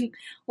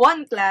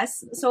one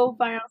class. So,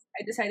 parang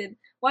I decided,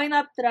 why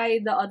not try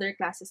the other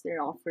classes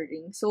they're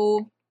offering?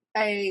 So,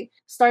 I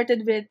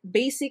started with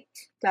basic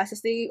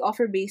classes. They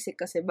offer basic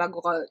kasi bago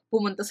ka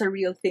pumunta sa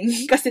real thing.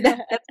 Kasi that's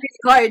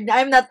really hard.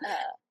 I'm not,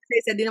 kasi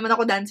I said, di naman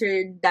ako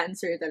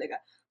dancer talaga.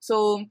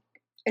 So,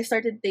 I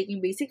started taking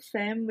basic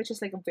femme, which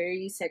is like a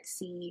very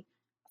sexy,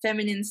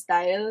 feminine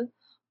style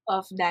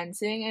of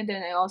dancing. And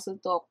then I also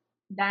took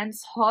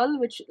dance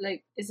hall, which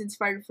like is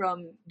inspired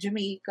from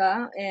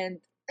Jamaica. And,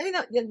 you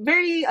know,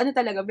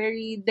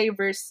 very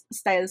diverse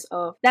styles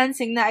of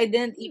dancing na I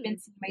didn't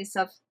even see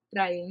myself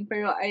trying,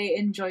 pero I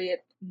enjoy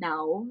it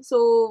now.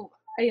 So,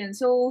 ayun.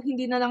 So,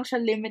 hindi na lang siya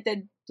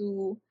limited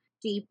to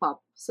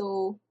K-pop.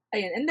 So,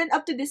 ayun. And then,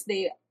 up to this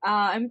day,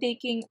 I'm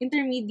taking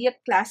intermediate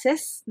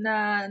classes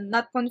na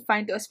not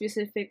confined to a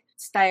specific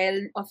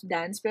style of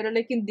dance, pero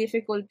like yung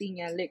difficulty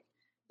niya, like,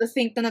 to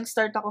think na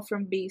nag-start ako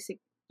from basic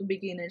to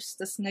beginners,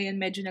 tas ngayon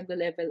medyo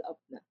nag-level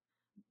up na.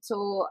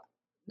 So,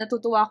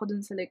 natutuwa ako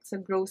dun sa like, sa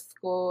growth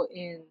ko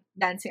in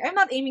dancing. I'm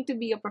not aiming to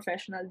be a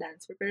professional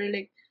dancer, pero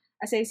like,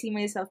 as I see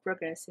myself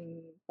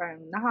progressing,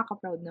 parang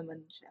nakaka-proud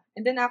naman siya.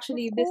 And then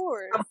actually, this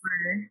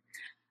summer,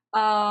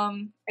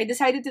 I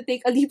decided to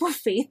take a leap of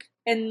faith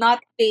and not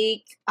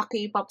take a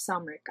K-pop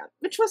summer camp,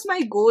 which was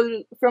my goal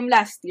from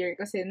last year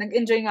kasi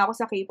nag-enjoy nga ako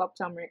sa K-pop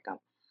summer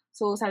camp.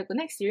 So, sabi ko,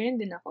 next year, yun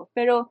din ako.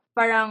 Pero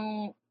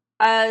parang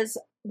as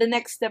the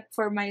next step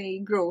for my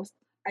growth,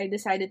 I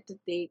decided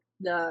to take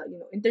the, you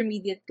know,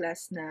 intermediate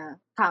class na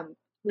camp,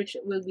 which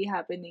will be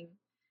happening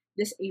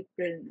this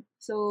April.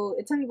 So,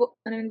 it's an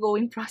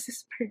ongoing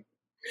process.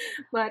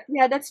 But,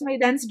 yeah, that's my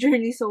dance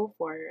journey so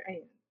far.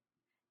 Ayun.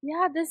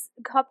 Yeah, this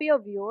hobby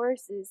of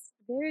yours is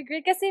very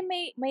great. Kasi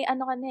may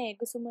ano ka na eh,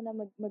 gusto mo na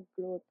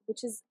mag-growth,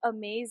 which is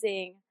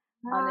amazing,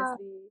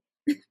 honestly.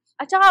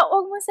 At saka,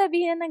 huwag mo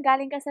sabihin na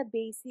nanggaling ka sa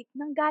basic,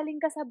 nanggaling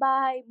ka sa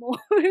bahay mo.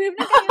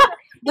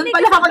 Doon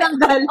pala ako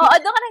nanggaling. Oo,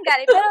 doon ka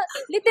nanggaling. Pero,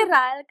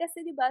 literal,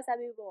 kasi diba,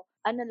 sabi mo,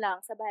 ano lang,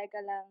 sa bahay ka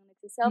lang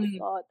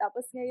nagsiself-taught.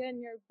 Tapos ngayon,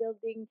 you're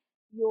building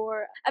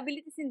your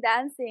abilities in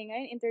dancing.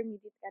 Ngayon,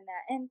 intermediate ka na.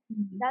 And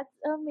that's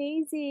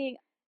amazing.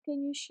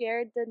 Can you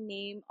share the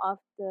name of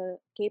the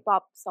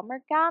K-pop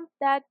summer camp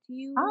that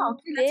you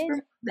okay, did? let's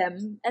promote them.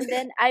 And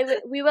then,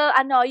 we will,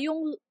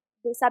 yung,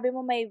 sabi mo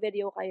may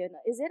video kayo na.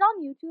 Is it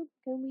on YouTube?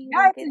 Can we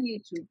link it? On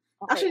YouTube.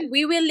 Okay. Actually,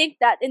 we will link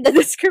that in the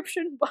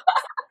description box.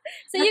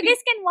 So you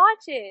guys can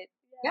watch it.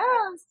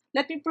 Yeah.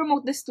 Let me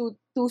promote this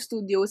two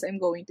studios I'm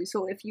going to.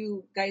 So if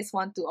you guys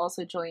want to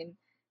also join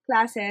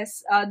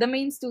classes, the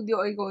main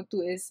studio I go to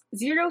is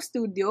Zero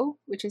Studio,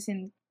 which is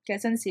in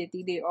Quezon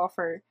City. They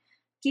offer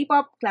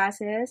K-pop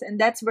classes, and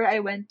that's where I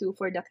went to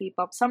for the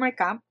K-pop summer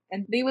camp.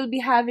 And they will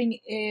be having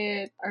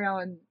it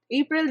around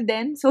April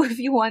then. So if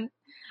you want,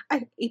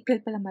 Ay,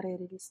 April pala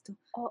mare-release to.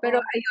 Pero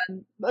Oo.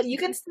 ayun, but you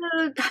can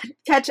still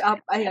catch up.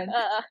 Ayun.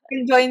 Oo. You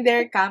can join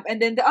their camp. And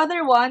then the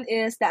other one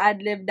is the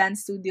Adlib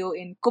Dance Studio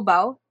in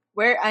Cubao,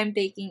 where I'm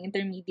taking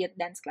intermediate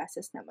dance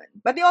classes naman.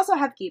 But they also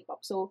have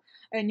K-pop. So,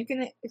 ayun, you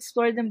can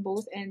explore them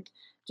both. And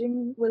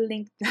Jim will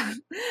link the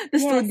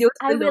Yes, studios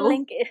I will below.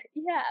 link it.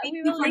 Yeah, Thank we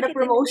you will for link the it in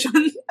the promotion.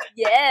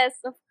 Yes,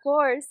 of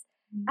course.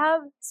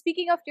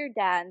 Speaking of your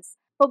dance,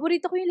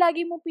 paborito ko yung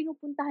lagi mong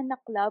pinupuntahan na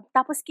club,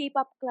 tapos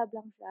K-pop club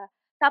lang siya.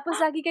 Tapos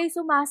lagi kayo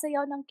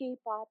sumasayaw ng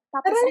K-pop,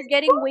 tapos Aray you're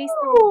getting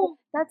wasted. ko!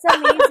 That's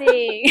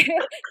amazing.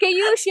 Can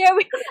you share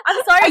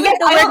I'm sorry Again, with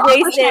the I word will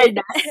also share wasted.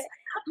 that.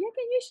 Yeah,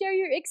 can you share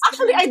your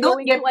Actually, experience I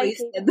don't going to get a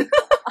wasted. K-pop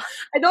club?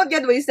 I don't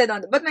get wasted on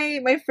it, but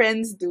my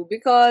friends do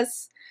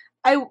because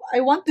I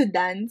want to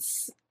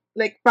dance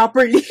like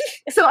properly.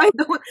 so I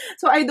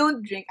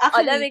don't drink.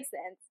 Oh, that Actually, makes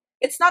sense.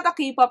 it's not a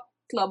K-pop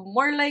club.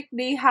 More like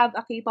they have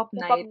a K-pop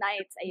K-pop night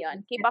nights,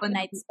 ayun. K-pop second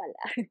nights week,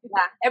 pala.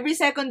 yeah, every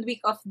second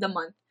week of the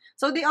month.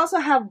 So they also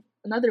have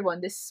another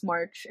one this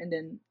March and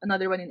then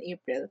another one in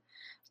April.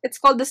 It's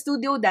called the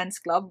Studio Dance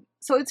Club.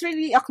 So it's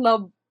really a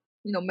club,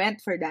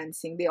 meant for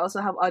dancing. They also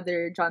have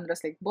other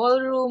genres like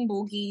ballroom,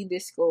 boogie,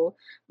 disco.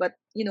 But,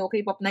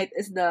 K-pop night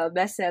is the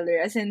best seller.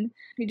 As in,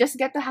 you just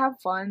get to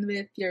have fun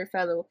with your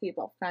fellow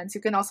K-pop fans.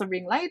 You can also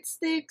bring light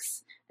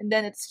sticks. And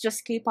then it's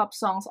just K-pop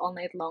songs all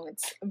night long.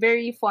 It's a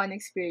very fun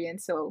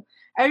experience. So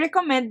I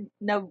recommend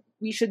that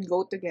we should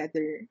go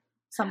together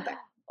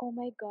sometime. Oh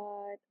my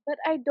god.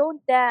 But I don't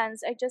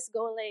dance. I just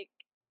go like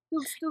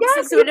tooks tooks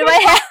Yes, tooks with my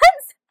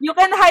hands. you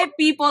can hype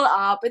people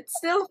up. It's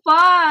still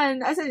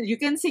fun. As in, you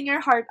can sing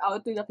your heart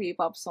out to the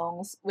K-pop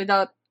songs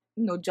without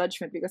no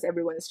judgment because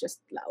everyone is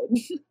just loud.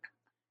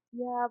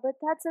 Yeah,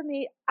 but that's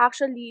amazing.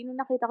 Actually, nung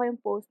nakita ko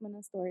yung post mo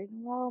ng story,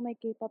 wow, may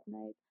K-pop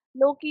night.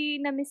 Low-key,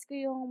 na-miss ko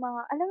yung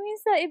mga, alam mo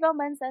yung sa ibang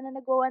bansa na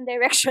nag-One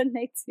Direction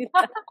night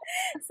sila.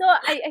 So,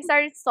 I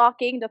started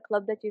stalking the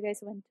club that you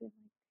guys went to.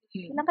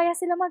 Kailan kaya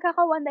sila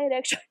magkaka-One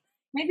Direction?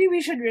 Maybe we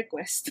should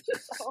request.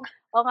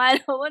 O nga,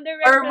 no, One Or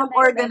Direction night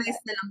mag-organize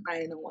pala. na lang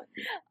tayo ng one.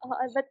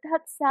 But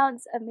that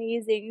sounds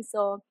amazing.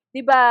 So,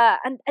 di ba,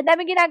 ang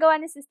daming ginagawa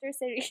ni Sister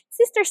Serene.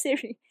 Sister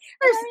Serene.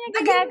 Ang First, daming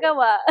niya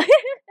ginagawa.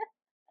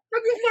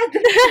 naging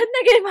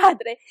Naging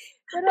madre.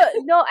 Pero,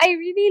 no, I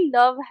really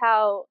love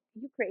how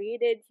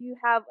you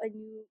have a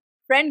new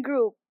friend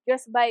group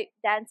just by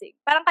dancing.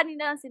 Parang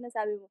kanina lang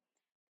sinasabi mo,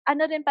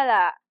 ano din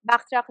pala,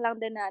 backtrack lang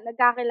din na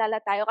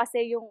nagkakilala tayo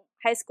kasi yung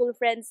high school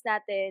friends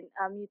natin,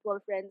 mutual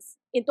friends,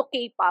 into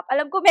K-pop.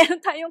 Alam ko meron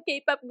tayong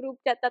K-pop group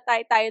chat na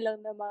tayo lang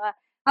ng mga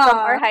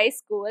from our high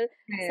school.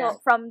 Yeah. So,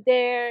 from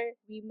there,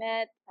 we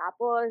met.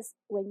 Tapos,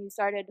 when you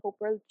started Hope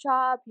World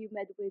Shop, you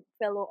met with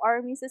fellow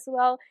armies as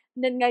well.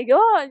 And then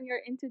ngayon, you're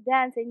into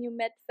dance and you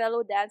met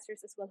fellow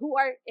dancers as well who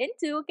are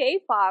into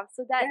K-pop.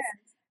 So, that's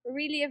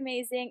really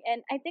amazing.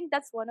 And I think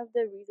that's one of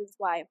the reasons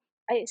why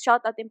I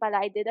shout out din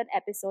pala, I did an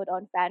episode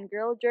on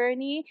Fangirl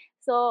journey.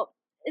 So,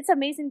 it's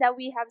amazing that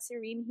we have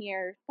Serene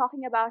here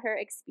talking about her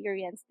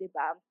experience,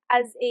 diba?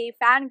 As a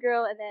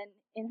fangirl and then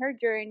in her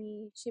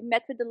journey, she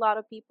met with a lot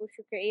of people,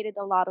 she created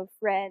a lot of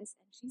friends,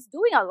 and she's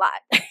doing a lot.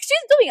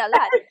 She's doing a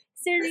lot.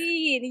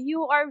 Serene,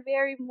 you are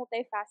very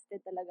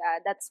multifaceted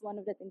talaga. That's one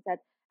of the things that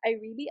I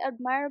really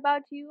admire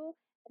about you.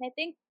 And I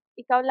think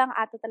ikaw lang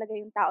ata talaga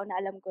yung tao na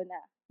alam ko na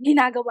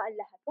ginagawa ang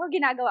lahat. Oh,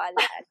 ginagawa ang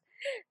lahat.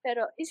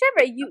 Pero,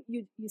 syempre,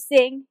 you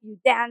sing, you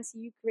dance,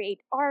 you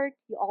create art,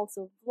 you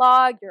also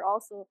vlog, you're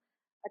also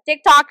a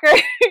TikToker,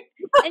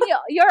 and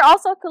you're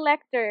also a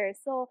collector.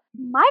 So,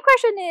 my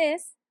question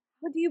is,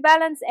 how do you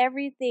balance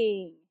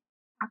everything?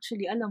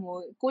 Actually, alam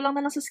mo, kulang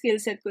na lang sa skill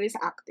set ko is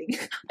acting.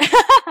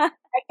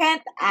 I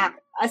can't act.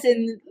 As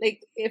in,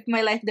 like, if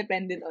my life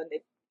depended on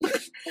it.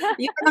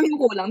 Yun lang yung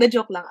kulang. The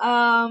joke lang.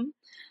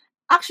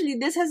 Actually,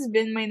 this has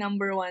been my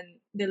number one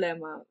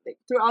dilemma,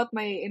 like, throughout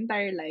my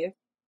entire life.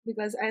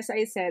 Because as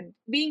I said,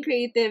 being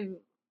creative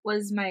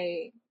was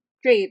my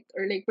trait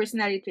or like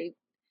personality trait.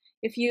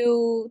 If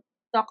you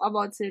talk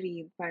about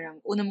Serene, parang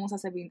una mong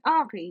sasabihin,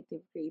 creative,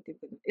 creative.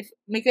 If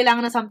may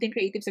kailangan na something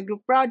creative sa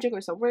group project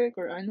or sa work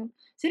or ano,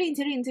 Serene,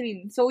 Serene,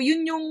 Serene. So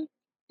yun yung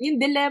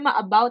dilemma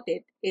about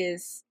it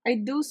is I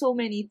do so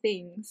many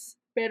things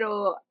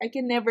pero I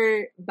can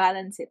never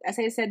balance it. As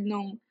I said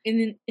nung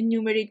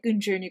enumerate ko yung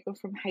journey ko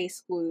from high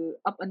school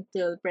up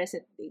until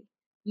present day,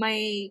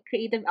 my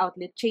creative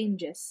outlet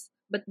changes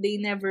but they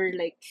never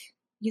like,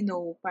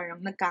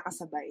 parang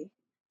nagkakasabay.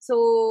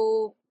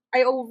 So,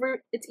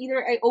 it's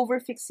either I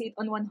over fixate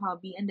on one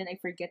hobby and then I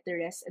forget the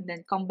rest and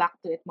then come back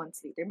to it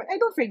months later. But I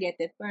don't forget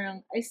it.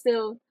 Parang I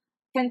still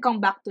can come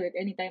back to it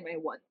anytime I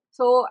want.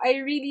 So, I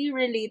really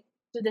relate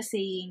to the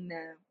saying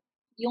na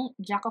yung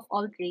jack of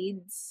all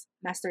trades,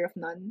 master of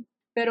none.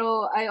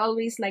 Pero I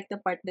always like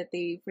the part that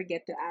they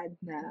forget to add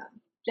na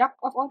jack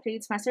of all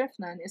trades, master of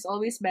none is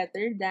always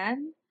better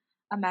than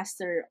a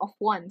master of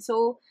one.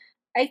 So,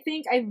 I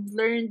think I've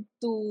learned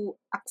to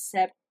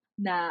accept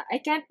na I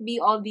can't be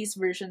all these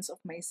versions of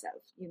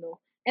myself,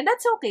 And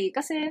that's okay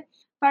kasi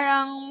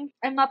parang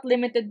I'm not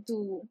limited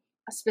to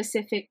a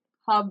specific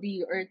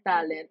hobby or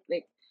talent.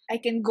 Like, I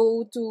can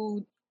go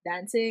to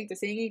dancing, to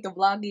singing, to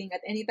vlogging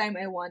at any time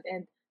I want.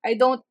 And I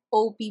don't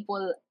owe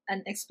people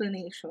an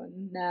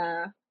explanation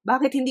na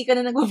bakit hindi ka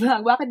na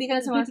nag-vlog, bakit hindi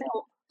ka na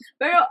sumasayaw.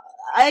 Pero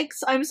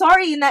I'm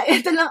sorry na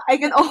ito lang, I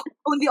can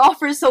only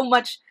offer so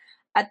much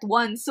at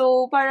once.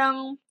 So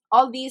parang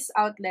all these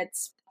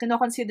outlets,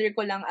 kino-consider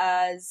ko lang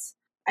as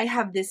I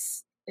have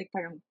this like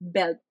parang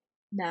belt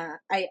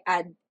na I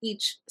add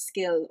each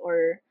skill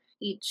or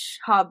each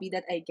hobby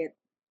that I get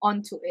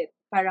onto it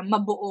para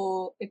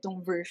mabuo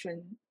itong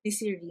version ni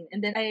Serene.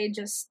 And then I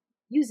just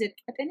use it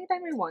at any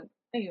time I want.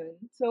 Ayun.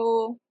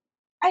 So,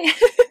 ay,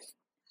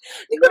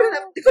 di ko rin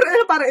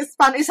alam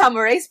paano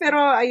i-summarize, pero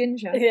ayun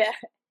siya. Yeah.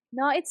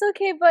 No, it's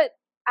okay, but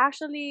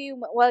actually,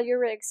 while you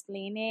were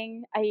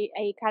explaining,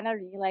 I kind of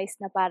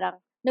realized na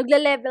parang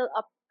nagle-level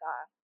up ka.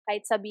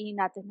 Kahit sabihin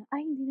natin,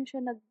 hindi na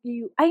siya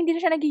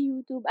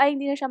nag-YouTube,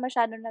 hindi na siya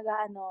masyado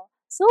nag-ano.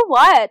 So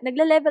what?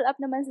 Nagle-level up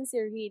naman si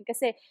Serene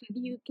kasi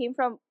you came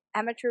from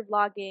amateur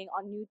vlogging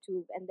on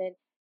YouTube and then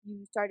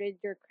you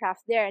started your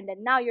craft there and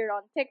then now you're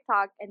on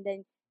TikTok and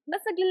then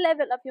mas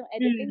nagle-level up yung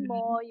editing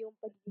mo, yung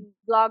pagiging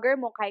vlogger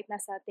mo kahit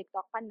nasa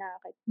TikTok ka na,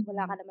 kahit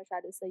wala ka na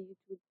masyado sa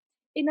YouTube.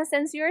 In a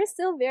sense, you're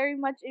still very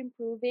much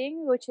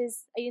improving, which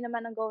is, ayun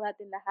naman ang goal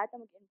natin lahat,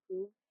 na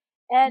mag-improve.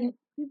 And,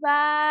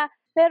 diba,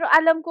 pero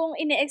alam kong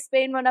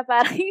ini-explain mo na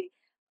parang,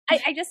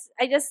 I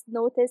just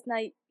noticed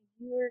na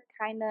you're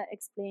kind of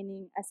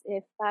explaining as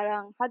if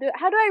parang, how do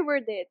I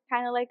word it?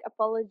 Kind of like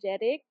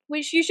apologetic,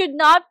 which you should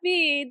not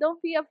be. Don't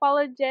be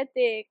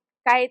apologetic.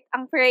 Kahit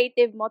ang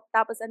creative mo,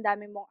 tapos ang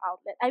dami mong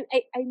outlet.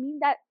 I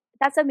mean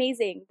that's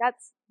amazing.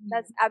 That's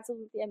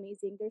absolutely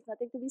amazing. There's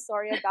nothing to be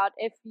sorry about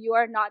if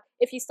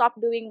you stop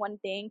doing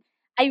one thing.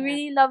 I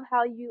really love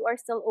how you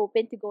are still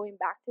open to going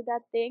back to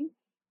that thing,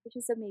 which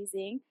is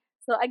amazing.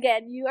 So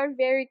again, you are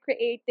very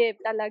creative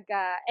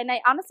talaga. And I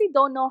honestly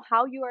don't know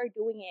how you are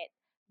doing it.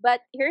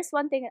 But here's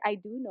one thing I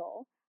do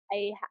know.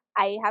 I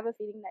have a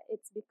feeling that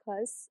it's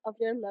because of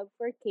your love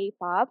for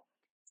K-pop.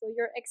 So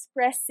you're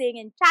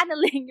expressing and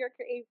channeling your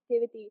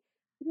creativity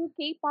through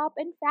K-pop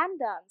and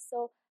fandom.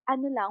 So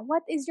ano lang,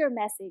 what is your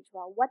message?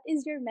 Wow, what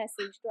is your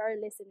message to our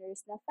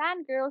listeners na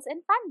fangirls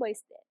and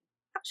fanboys din?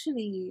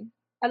 Actually,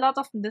 a lot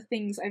of the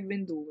things I've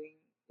been doing,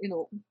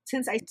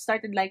 since I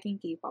started liking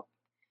K-pop,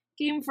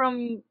 came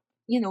from,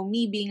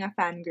 me being a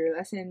fangirl,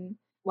 as in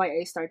why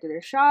I started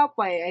a shop,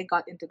 why I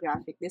got into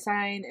graphic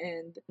design,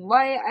 and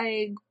why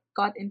I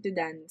got into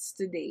dance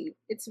today.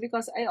 It's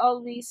because I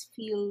always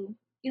feel,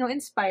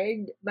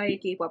 inspired by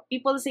K-pop.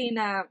 People say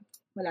na,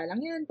 wala lang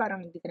yan,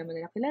 parang hindi ka naman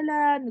nila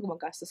kilala,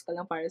 gumagastos ka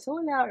lang para sa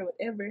wala, or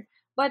whatever.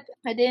 But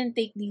I didn't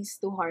take these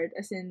too hard,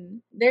 as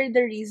in, they're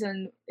the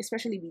reason,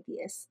 especially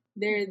BTS,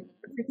 they're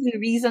the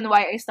reason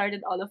why I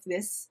started all of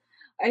this.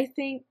 I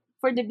think,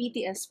 for the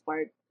BTS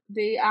part,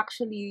 they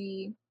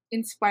actually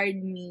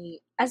inspired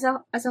me as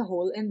a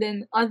whole, and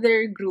then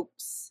other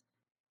groups.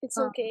 It's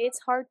okay,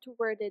 it's hard to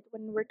word it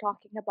when we're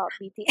talking about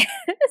BTS.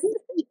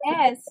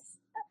 Yes.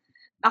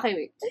 Okay,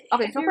 wait.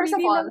 Okay, so first of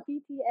all,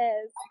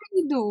 BTS. I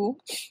really do.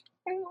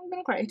 I'm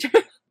gonna cry.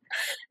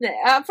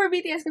 For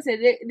BTS kasi,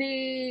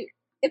 they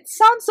it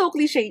sounds so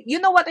cliche. You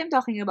know what I'm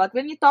talking about.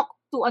 When you talk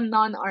to a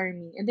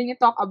non-army, and then you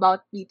talk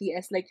about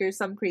BTS like you're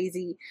some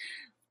crazy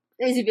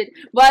bit.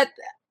 But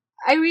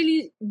I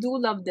really do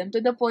love them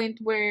to the point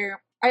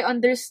where I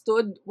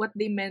understood what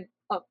they meant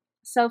of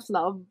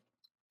self-love.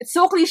 It's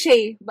so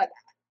cliche, but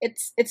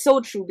it's so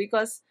true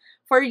because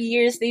for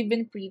years they've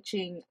been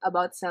preaching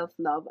about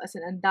self-love, as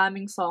in ang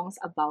daming songs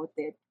about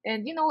it.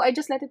 And I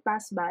just let it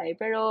pass by.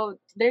 Pero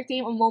there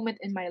came a moment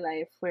in my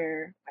life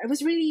where I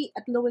was really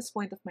at the lowest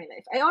point of my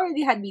life. I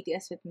already had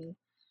BTS with me.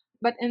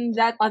 But in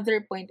that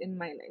other point in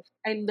my life,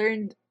 I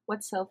learned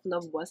what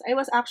self-love was. I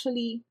was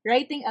actually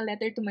writing a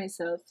letter to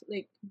myself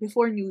like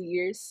before New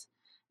Year's.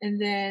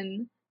 And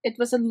then it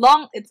was a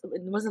long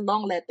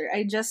letter.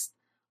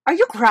 Are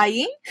you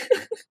crying?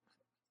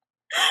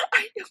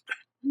 Are you crying?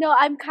 No,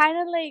 I'm kind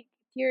of like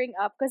tearing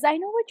up because I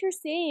know what you're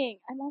saying.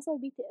 I'm also a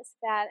BTS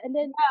fan. And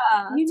then,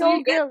 so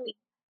you get girl,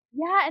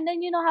 yeah, and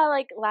then you know how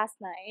like last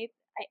night,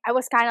 I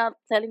was kind of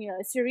telling you,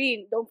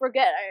 Serene, don't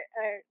forget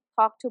our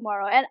talk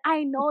tomorrow. And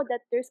I know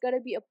that there's going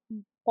to be a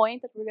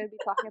point that we're going to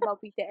be talking about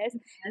BTS.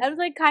 I was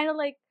like kind of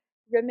like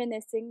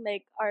reminiscing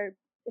like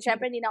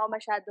syempre hindi na ako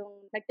masyadong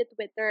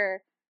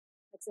nagti-Twitter,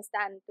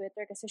 nagsastan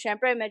Twitter kasi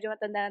syempre medyo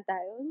matanda na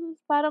tayo.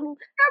 Parang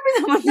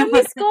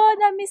na-miss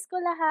ko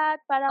lahat.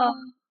 Parang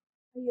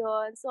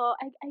ayun. So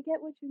I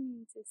get what you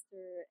mean,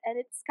 sister. And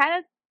it's kind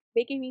of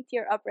making me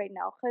tear up right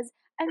now because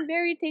I'm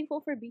very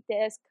thankful for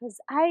BTS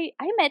because I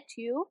met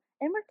you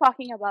and we're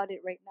talking about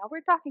it right now.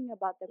 We're talking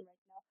about them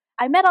right now.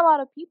 I met a lot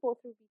of people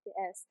through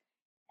BTS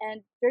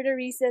and they're the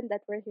reason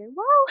that we're here.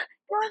 Wow,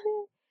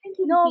 grabe.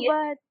 No,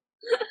 but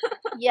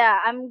yeah,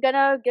 I'm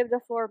gonna give the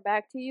floor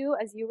back to you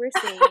as you were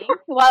saying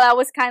while I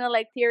was kind of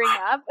like tearing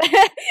up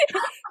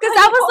because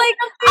I was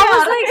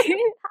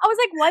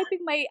like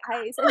wiping my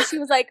eyes and she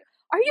was like,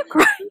 "Are you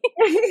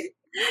crying?"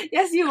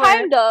 Yes, you were.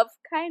 Kind of,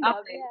 Okay.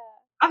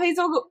 yeah. Okay,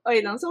 so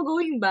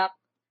going back,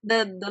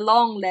 the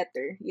long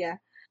letter, yeah.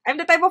 I'm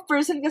the type of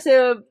person kasi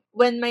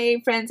when my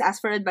friends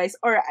ask for advice,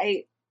 or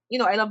I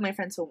love my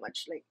friends so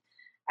much. Like,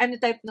 I'm the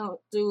type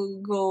no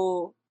to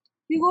go,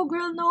 you go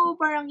girl, no,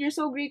 parang you're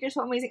so great, you're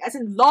so amazing. As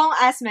in long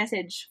ass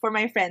message for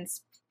my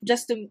friends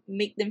just to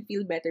make them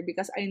feel better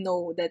because I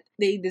know that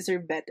they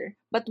deserve better.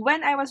 But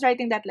when I was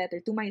writing that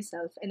letter to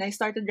myself and I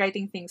started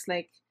writing things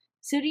like,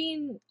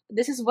 Serene,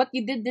 this is what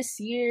you did this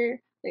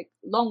year. Like,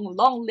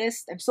 long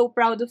list. I'm so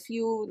proud of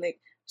you. Like,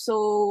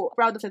 so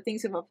proud of the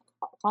things you've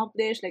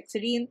accomplished. Like,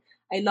 Serene,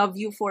 I love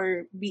you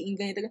for being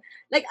ganito.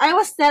 Like, I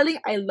was telling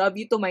I love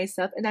you to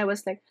myself and I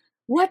was like,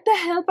 what the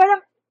hell?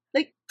 Parang,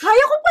 like,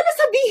 kaya ko pala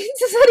sabihin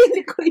sa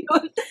sarili ko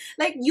yun.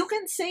 Like, you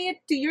can say it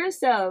to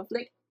yourself.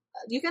 Like,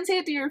 you can say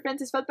it to your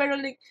friends as well. Pero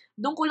like,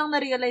 doon ko lang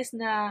na-realize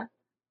na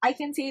I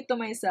can say it to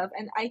myself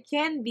and I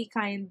can be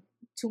kind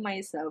to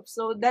myself.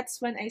 So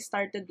that's when I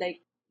started like,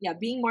 yeah,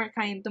 being more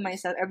kind to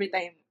myself every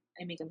time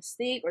I make a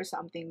mistake or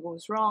something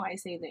goes wrong. I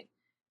say like,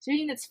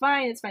 Serene, it's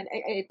fine, it's fine.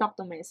 I talk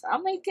to myself.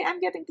 I'm like,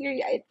 I'm getting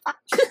teary-eyed.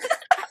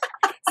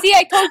 See,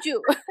 I told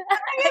you.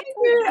 I'm getting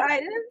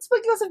teary-eyed. And it's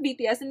because of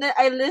BTS. And then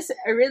I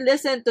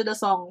re-listen to the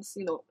songs,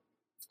 of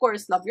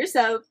course, Love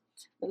Yourself,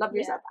 the Love Yeah.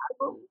 Yourself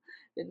album,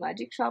 the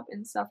Magic Shop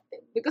and stuff.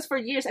 Because for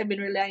years I've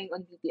been relying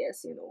on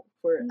BTS,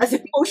 for as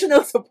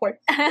emotional support.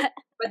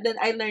 But then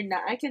I learned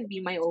that I can be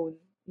my own,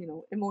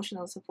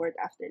 emotional support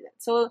after that.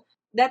 So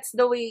that's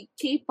the way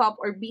K-pop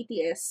or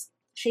BTS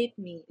shaped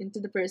me into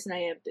the person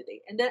I am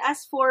today. And then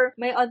as for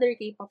my other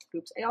K-pop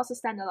groups, I also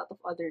stand a lot of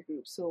other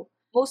groups. So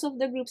most of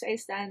the groups I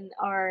stand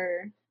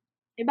are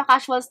iba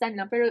casual stand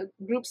lang, pero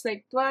groups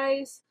like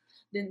Twice,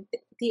 then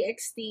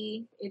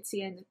TXT,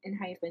 ITZY, and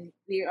Hypen,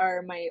 they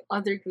are my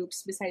other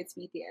groups besides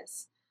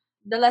BTS.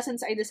 The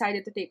lessons I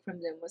decided to take from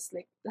them was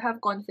like to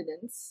have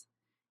confidence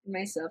in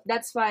myself.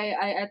 That's why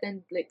I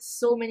attend like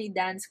so many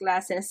dance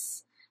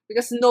classes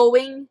because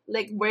knowing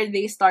like where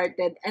they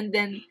started and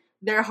then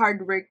their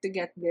hard work to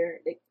get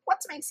there. Like,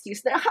 what's my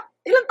excuse?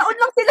 Ilang taon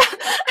lang sila.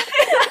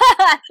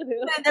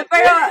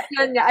 Pero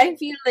yun nga, I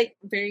feel like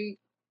very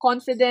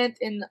confident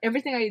in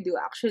everything I do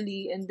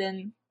actually,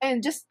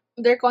 and just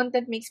their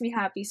content makes me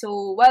happy.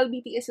 So while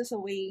BTS is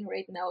away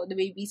right now, the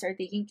babies are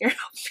taking care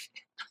of me.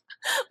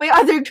 My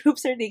other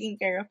groups are taking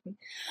care of me.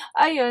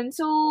 Ayun,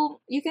 so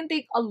you can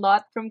take a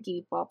lot from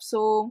K-pop.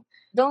 So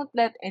don't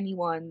let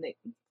anyone like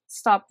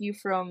stop you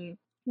from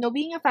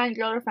being a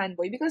fangirl or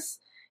fanboy because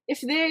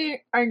if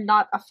they are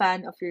not a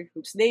fan of your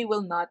groups, they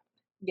will not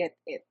get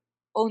it.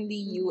 Only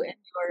you and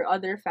your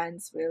other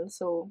fans will.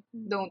 So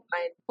don't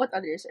mind what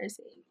others are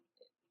saying.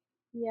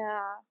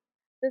 Yeah.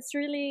 That's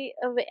really,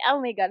 oh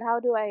my God, how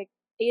do I,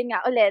 ayun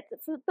nga, ulit,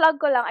 plug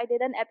ko lang, I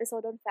did an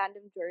episode on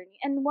fandom journey.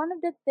 And one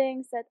of the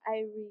things that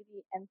I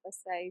really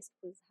emphasized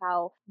was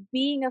how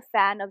being a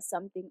fan of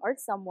something or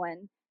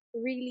someone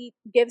really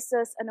gives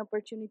us an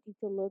opportunity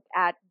to look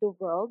at the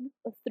world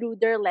through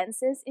their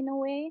lenses in a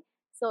way.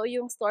 So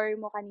yung story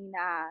mo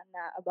kanina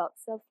na about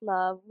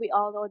self-love, we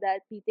all know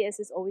that BTS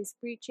is always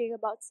preaching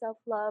about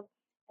self-love.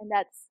 And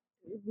that's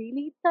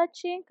really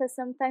touching because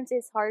sometimes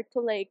it's hard to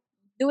like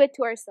do it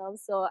to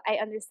ourselves. So I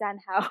understand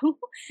how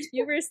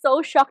you were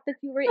so shocked that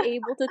you were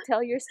able to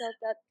tell yourself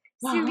that,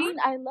 Serene,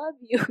 I love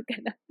you.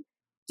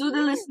 To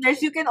the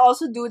listeners, you can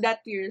also do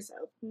that to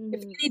yourself.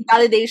 If you Mhm. need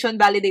validation,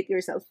 validate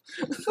yourself.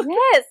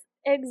 Yes,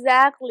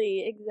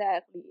 exactly. I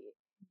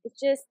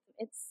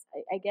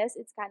guess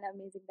it's kind of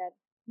amazing that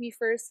we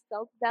first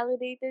felt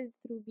validated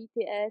through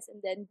BTS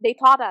and then they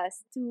taught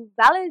us to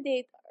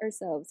validate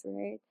ourselves,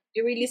 right?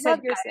 You really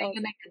Love said, kaya yourself.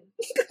 nyo na yan.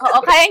 Oo,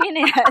 kaya nyo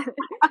na yan.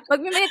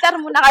 Mag-militar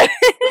muna kayo.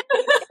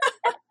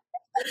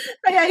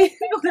 Kaya yun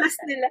yung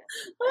last nila.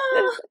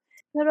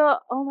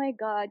 Pero, oh my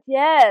God,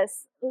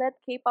 yes!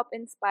 Let K-pop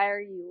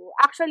inspire you.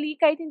 Actually,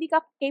 kahit hindi ka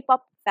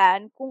K-pop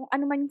fan, kung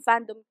ano man yung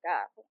fandom ka,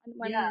 kung ano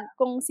man, Yeah.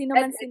 kung sino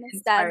Let man it sinestan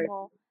inspire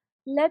mo,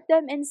 let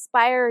them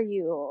inspire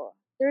you.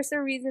 There's a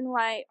reason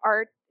why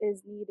art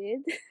is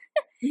needed.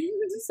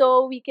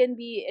 So we can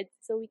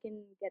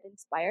get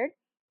inspired.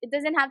 It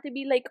doesn't have to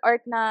be like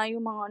art na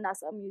yung mga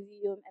nasa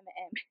museum,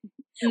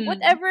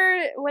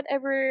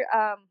 whatever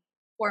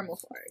Form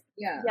of art.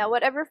 Yeah. yeah,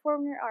 whatever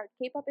form your art.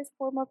 K-pop is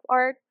form of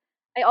art.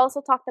 I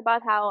also talked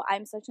about how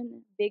I'm such a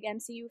big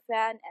MCU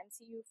fan.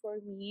 MCU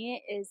for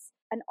me is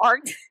an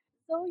art.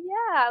 So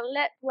yeah,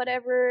 let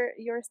whatever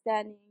you're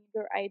standing,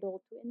 your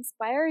idol to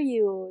inspire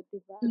you,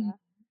 diba?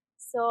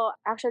 So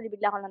actually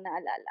bigla ko lang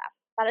naalala.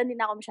 Para hindi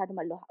na ako masyado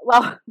maluha.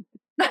 Wow.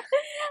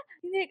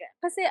 Hindi,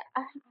 kasi,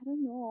 I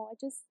don't know, I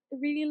just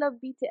really love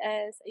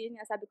BTS. Ayun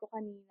nga, sabi ko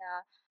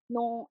kanina,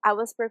 nung I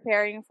was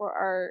preparing for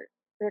our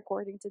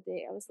recording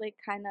today, I was like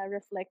kind of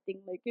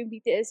reflecting like yung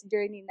BTS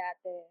journey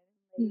natin.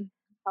 Like,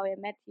 how I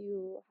met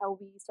you, how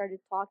we started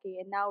talking,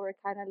 and now we're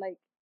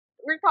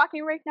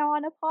talking right now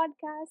on a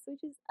podcast,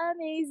 which is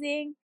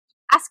amazing.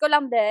 Ask ko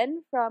lang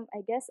din from,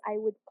 I guess I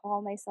would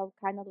call myself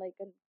kind of like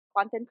a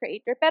content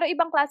creator, pero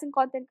ibang klaseng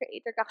content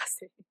creator ka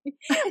kasi.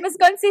 Mas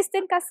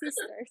consistent ka,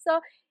 sister.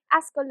 So,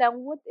 ask ko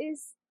lang, what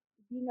is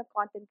being a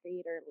content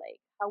creator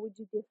like? How would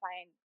you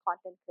define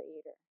content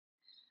creator?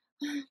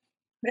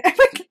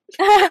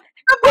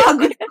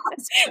 Napagod ako.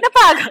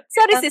 Napagod.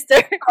 Sorry, sister.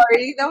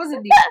 Sorry, that was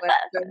a deep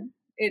question.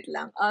 It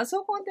lang.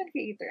 So content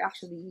creator,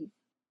 actually,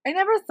 I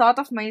never thought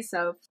of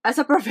myself as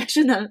a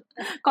professional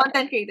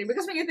content creator,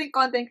 because when you think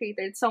content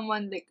creator, it's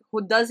someone like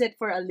who does it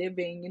for a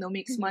living,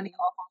 makes money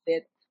off of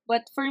it.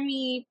 But for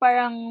me,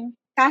 parang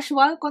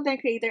casual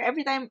content creator,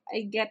 every time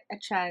I get a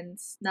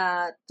chance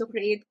na to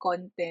create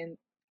content,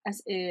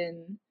 as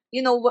in,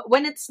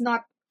 when it's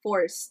not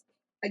forced,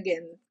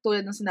 again,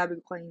 tulad ng sinabi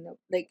ko kanina,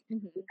 like,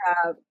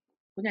 uh,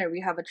 whenever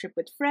we have a trip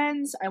with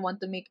friends, I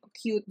want to make a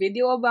cute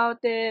video about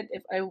it.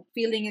 If I'm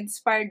feeling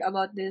inspired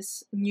about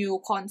this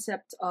new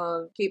concept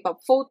of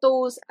K-pop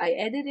photos, I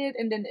edit it.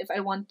 And then if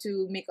I want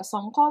to make a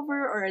song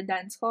cover or a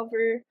dance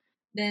cover,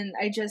 then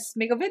I just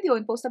make a video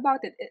and post about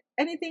it.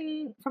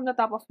 Anything from the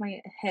top of my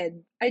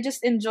head. I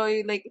just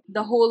enjoy like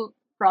the whole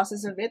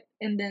process of it,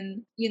 and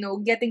then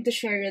getting to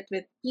share it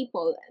with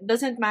people. It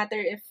doesn't matter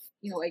if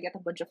I get a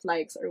bunch of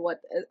likes or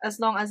what, as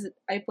long as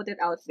I put it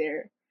out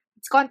there.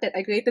 It's content.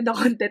 I created the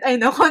content. I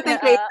know,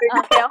 content creator.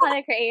 Okay, ako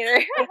na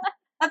creator.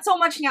 Not so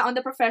much nga on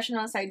the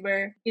professional side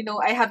where,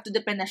 I have to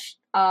depend na,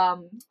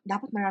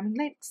 dapat maraming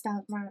likes,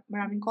 dapat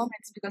maraming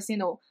comments, because,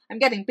 I'm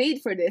getting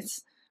paid for this.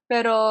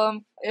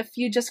 Pero, if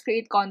you just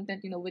create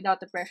content,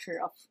 without the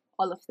pressure of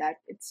all of that,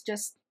 it's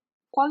just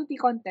quality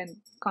content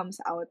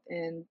comes out,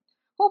 and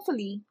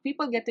hopefully,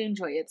 people get to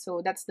enjoy it. So,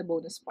 that's the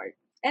bonus part.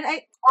 And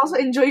I also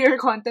enjoy your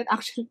content,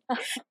 actually.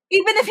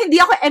 Even if hindi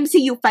ako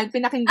MCU fan,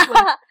 pinakinggan ko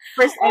yung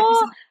first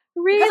episode.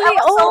 Really? I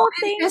was so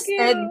thank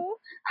interested. you.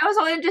 I was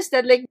so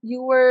interested. Like,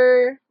 you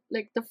were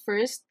like the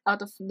first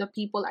out of the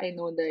people I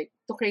know like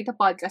to create a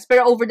podcast.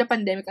 Pero over the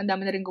pandemic, ang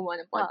dami na rin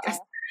gumawa ng podcast.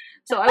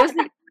 So I was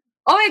like,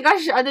 oh my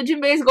gosh,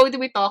 Jinbei is going to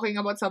be talking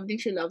about something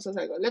she loves. So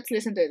I was like, let's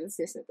listen to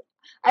it.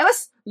 I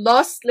was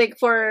lost like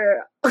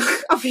for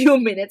a few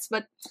minutes,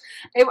 but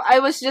I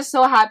was just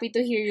so happy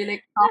to hear you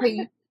like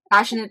talking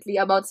passionately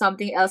about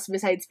something else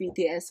besides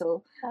BTS.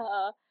 So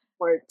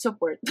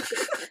support.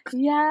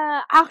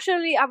 Yeah,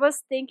 actually, I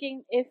was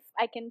thinking if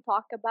I can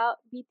talk about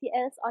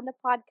BTS on the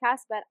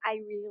podcast, but I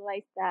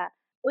realized that,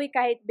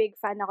 kahit big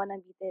fan ako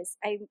ng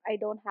BTS, I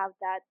don't have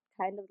that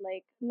kind of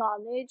like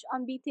knowledge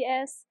on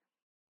BTS.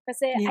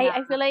 Kasi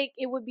I feel like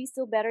it would be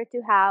still better to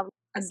have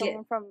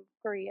someone from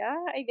Korea,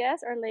 I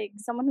guess, or like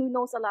someone who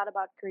knows a lot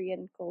about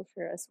Korean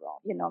culture as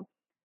well,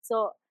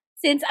 So,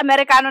 since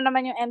Amerikano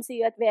naman yung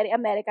MCU at very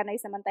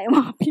Americanized naman tayo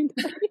mga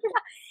Pinoy.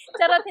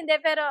 Charot, hindi.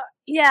 Pero,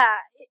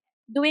 yeah,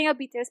 doing a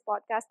BTS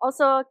podcast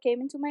also came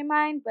into my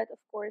mind. But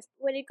of course,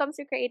 when it comes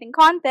to creating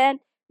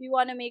content, we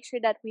want to make sure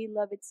that we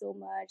love it so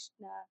much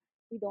na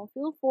we don't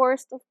feel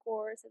forced, of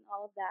course, and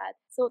all of that.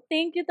 So,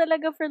 thank you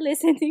talaga for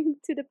listening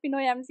to the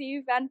Pinoy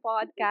MCU Fan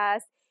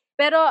Podcast.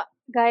 Pero,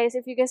 guys,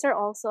 if you guys are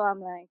also,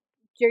 like,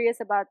 curious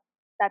about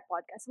that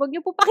podcast, wag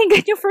niyo po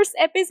pakinggan yung first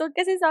episode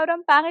kasi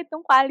sobrang pangit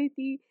ng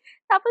quality.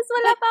 Tapos,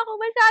 wala pa ako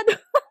masyado.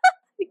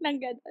 Tignan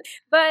ganun.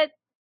 But,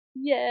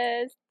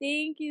 yes,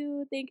 thank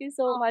you. Thank you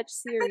so much,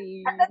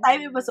 Serene. At the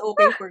time, it was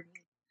okay for me.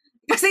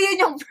 Kasi yun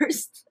yung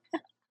first.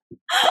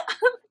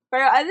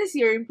 Pero at least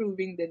you're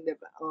improving din,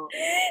 diba? Oh.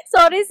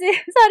 Sorry,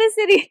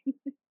 Serene.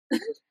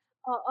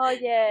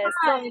 Yes.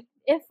 So,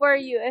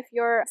 if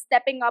you're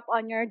stepping up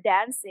on your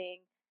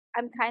dancing,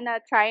 I'm kind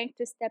of trying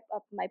to step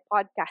up my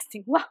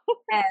podcasting. Wow.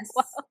 Yes.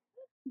 Wow.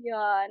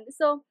 Yan.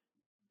 So,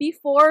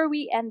 before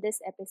we end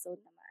this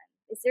episode naman,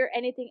 is there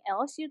anything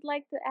else you'd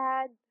like to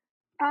add?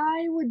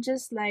 I would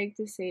just like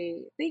to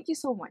say thank you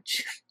so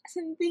much.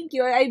 Thank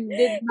you. I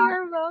did not.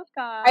 You're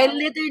welcome. I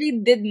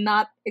literally did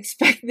not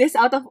expect this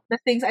out of the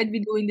things I'd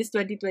be doing this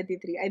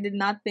 2023. I did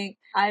not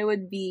think I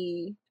would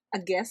be a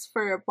guest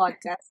for a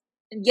podcast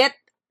and get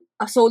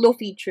a solo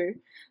feature.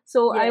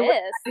 So I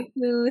would like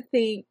to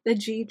thank the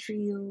J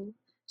Trio,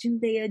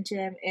 Jinbea,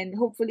 Jem, and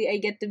hopefully I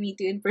get to meet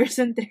you in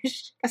person,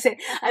 Trish. Kasi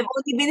I've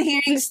only been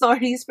hearing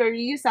stories, but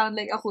you sound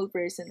like a cool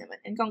person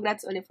naman. And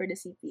congrats ulit for the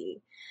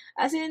CPA.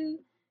 As in,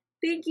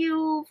 thank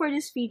you for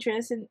these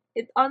features, and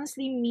it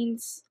honestly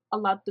means a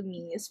lot to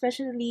me,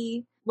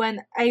 especially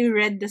when I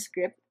read the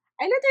script.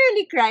 I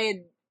literally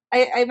cried.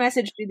 I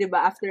messaged you, diba,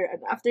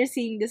 after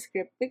seeing the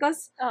script,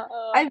 because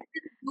I've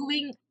been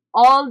doing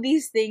all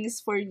these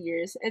things for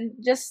years, and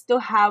just to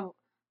have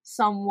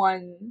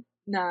someone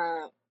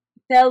na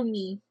tell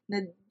me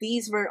na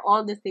these were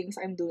all the things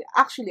I'm doing.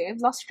 Actually, I've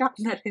lost track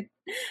na rin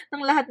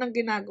ng lahat ng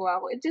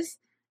ginagawa ko. It just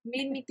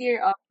made me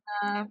tear up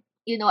na,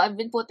 I've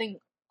been putting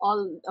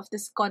all of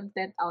this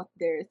content out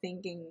there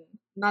thinking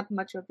not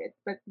much of it,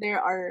 but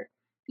there are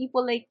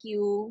people like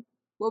you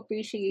who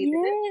appreciate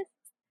it.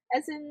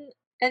 As in,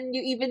 and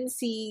you even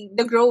see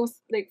the growth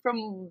like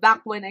from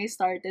back when I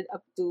started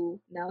up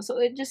to now. So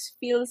it just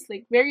feels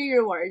like very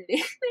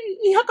rewarding.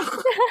 Naiiyak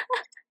ako.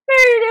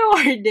 Very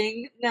rewarding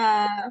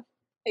na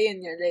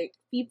ayun yun, like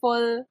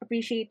people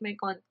appreciate my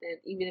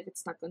content even if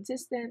it's not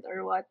consistent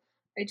or what.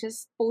 I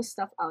just post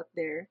stuff out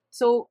there.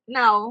 So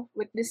now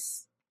with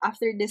this,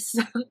 after this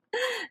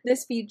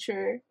this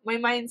feature, my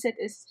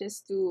mindset is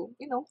just to,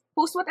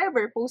 post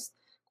whatever. Post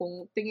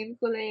kung tingin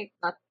ko like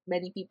not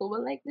many people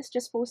will like this,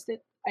 just post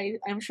it.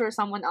 I'm sure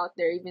someone out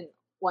there, even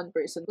one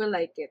person will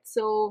like it.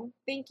 So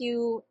thank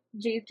you,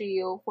 J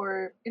Trio,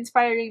 for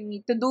inspiring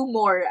me to do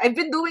more. I've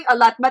been doing a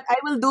lot, but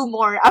I will do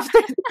more after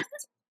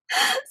this.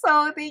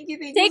 So thank you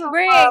Take so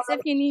breaks much.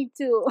 if you need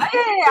to.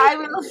 I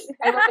will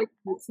take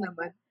breaks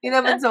naman. Hindi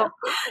naman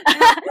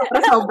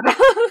sobra.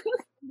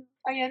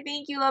 Ayan,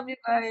 thank you, love you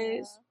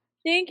guys.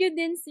 Thank you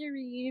din,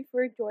 Serene,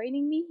 for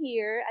joining me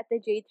here at the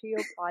J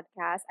Trio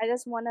podcast. I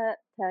just wanna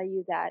tell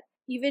you that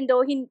even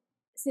though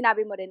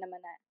sinabi mo rin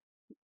naman na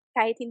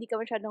kahit hindi ka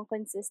masyadong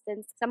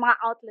consistent sa mga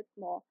outlet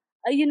mo,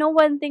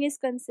 one thing is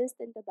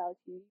consistent about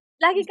you.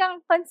 Lagi kang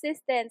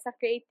consistent sa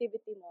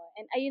creativity mo.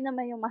 And ayun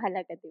naman yung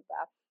mahalaga, di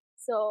ba?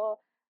 So,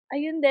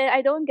 ayun din,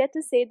 I don't get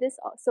to say this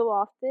so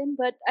often,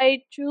 but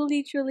I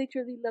truly, truly,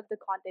 truly love the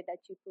content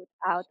that you put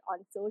out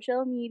on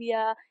social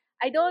media.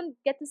 I don't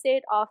get to say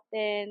it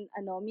often.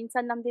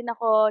 Minsan lang din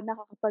ako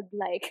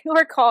nakakapag-like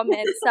or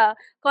comment sa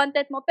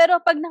content mo. Pero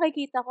pag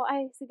nakikita ko,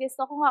 ay, sige,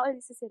 so ako nga ulit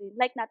si Serene.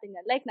 Like natin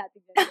yan.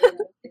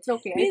 It's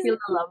okay. I feel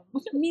the love.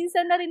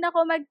 Minsan na rin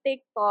ako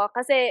mag-TikTok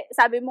kasi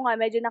sabi mo nga,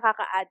 medyo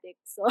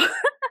nakaka-addict. So,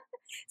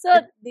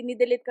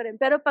 dinidelete ko rin.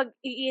 Pero pag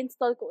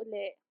i-install ko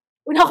uli,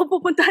 una ko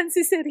pupuntahan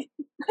si Serene.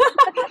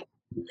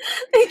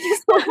 Thank you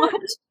so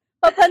much.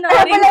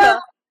 Papanoorin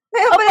ko.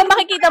 Kaya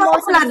makikita mo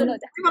sa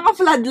sunod. Yung mga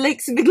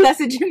floodlights bigla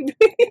si Jimmy.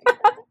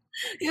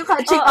 Yung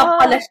catching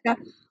up pala siya.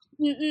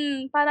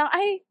 Parang,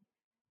 ay,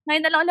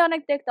 ngayon na lang ulit ako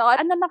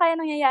nag-TikTok. Ano na kaya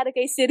nangyayari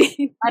kay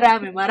Serene?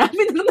 Marami na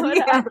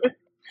nangyayari.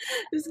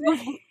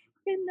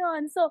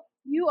 Ganon. So,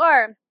 you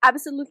are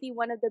absolutely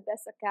one of the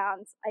best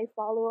accounts I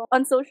follow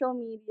on social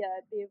media,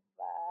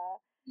 diba?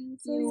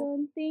 So,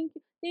 yun, thank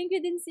you. Thank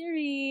you din,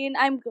 Serene.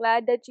 I'm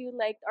glad that you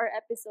liked our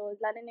episode.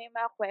 Lalo na yung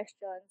mga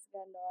questions.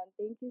 Ganon.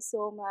 Thank you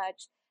so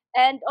much.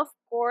 And of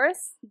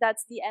course,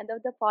 that's the end of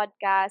the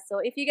podcast.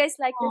 So if you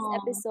guys like this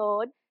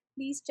episode,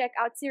 please check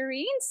out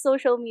Serene's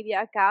social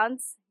media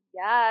accounts.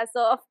 Yeah.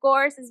 So of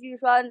course, as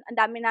usual, ang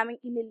dami naming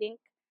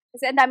ililink.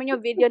 Kasi ang dami yung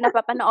video na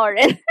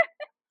papanoorin.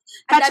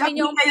 Catch up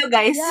din kayo,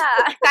 guys.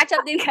 Yeah, catch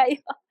up din kayo.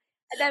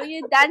 Ang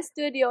dami yung dance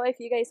studio if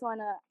you guys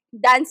wanna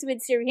dance with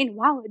Serene.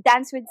 Wow,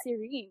 dance with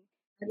Serene.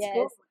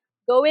 Yes.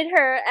 Go with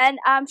her. And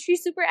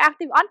she's super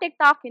active on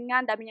TikTok. Yun nga,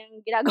 ang dami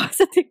niyang ginagawa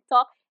sa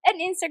TikTok. And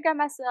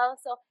Instagram as well.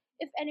 So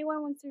if anyone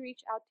wants to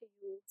reach out to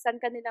you,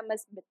 saan ka nila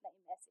mas bit na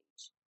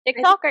i-message?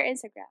 TikTok or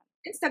Instagram?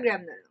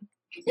 Instagram na lang.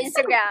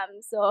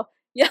 Instagram. So,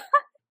 yeah.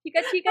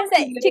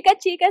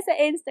 Chika-chika sa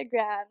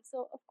Instagram.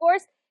 So, of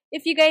course,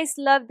 if you guys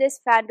love this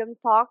fandom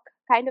talk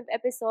kind of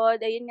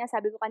episode, ayun nga,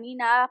 sabi ko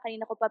kanina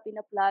ko pa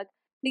pina-plug,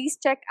 please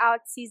check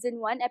out Season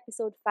 1,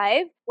 Episode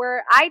 5,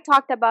 where I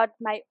talked about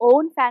my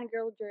own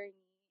fangirl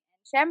journey.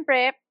 And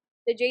syempre,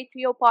 the J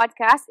Trio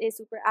podcast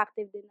is super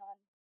active din on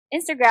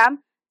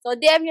Instagram. So,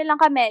 DM nyo lang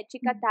kami,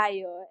 chika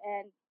tayo.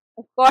 And,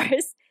 of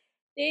course,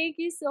 thank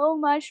you so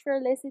much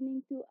for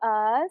listening to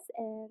us.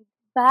 And,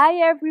 bye,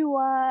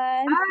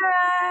 everyone!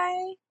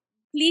 Bye!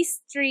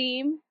 Please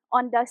stream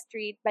On the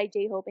Street by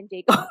J-Hope and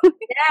Jacob.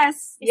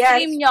 Yes!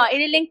 Stream nyo.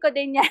 Ililink ko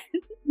din yan.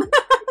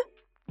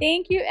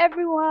 Thank you,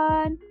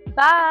 everyone!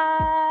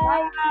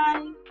 Bye!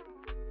 Bye!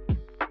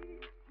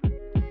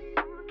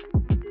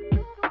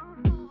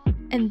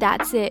 And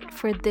that's it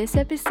for this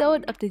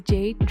episode of the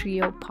J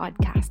Trio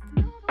podcast.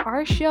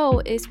 Our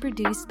show is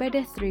produced by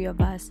the three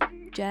of us,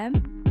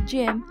 Jem,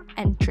 Jim,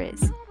 and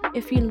Tris.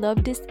 If you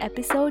loved this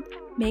episode,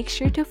 make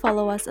sure to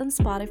follow us on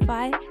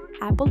Spotify,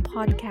 Apple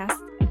Podcasts,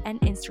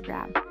 and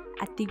Instagram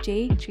at the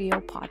J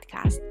Trio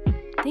Podcast.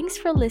 Thanks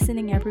for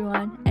listening,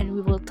 everyone, and we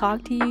will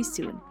talk to you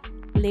soon.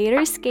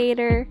 Later,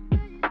 skater!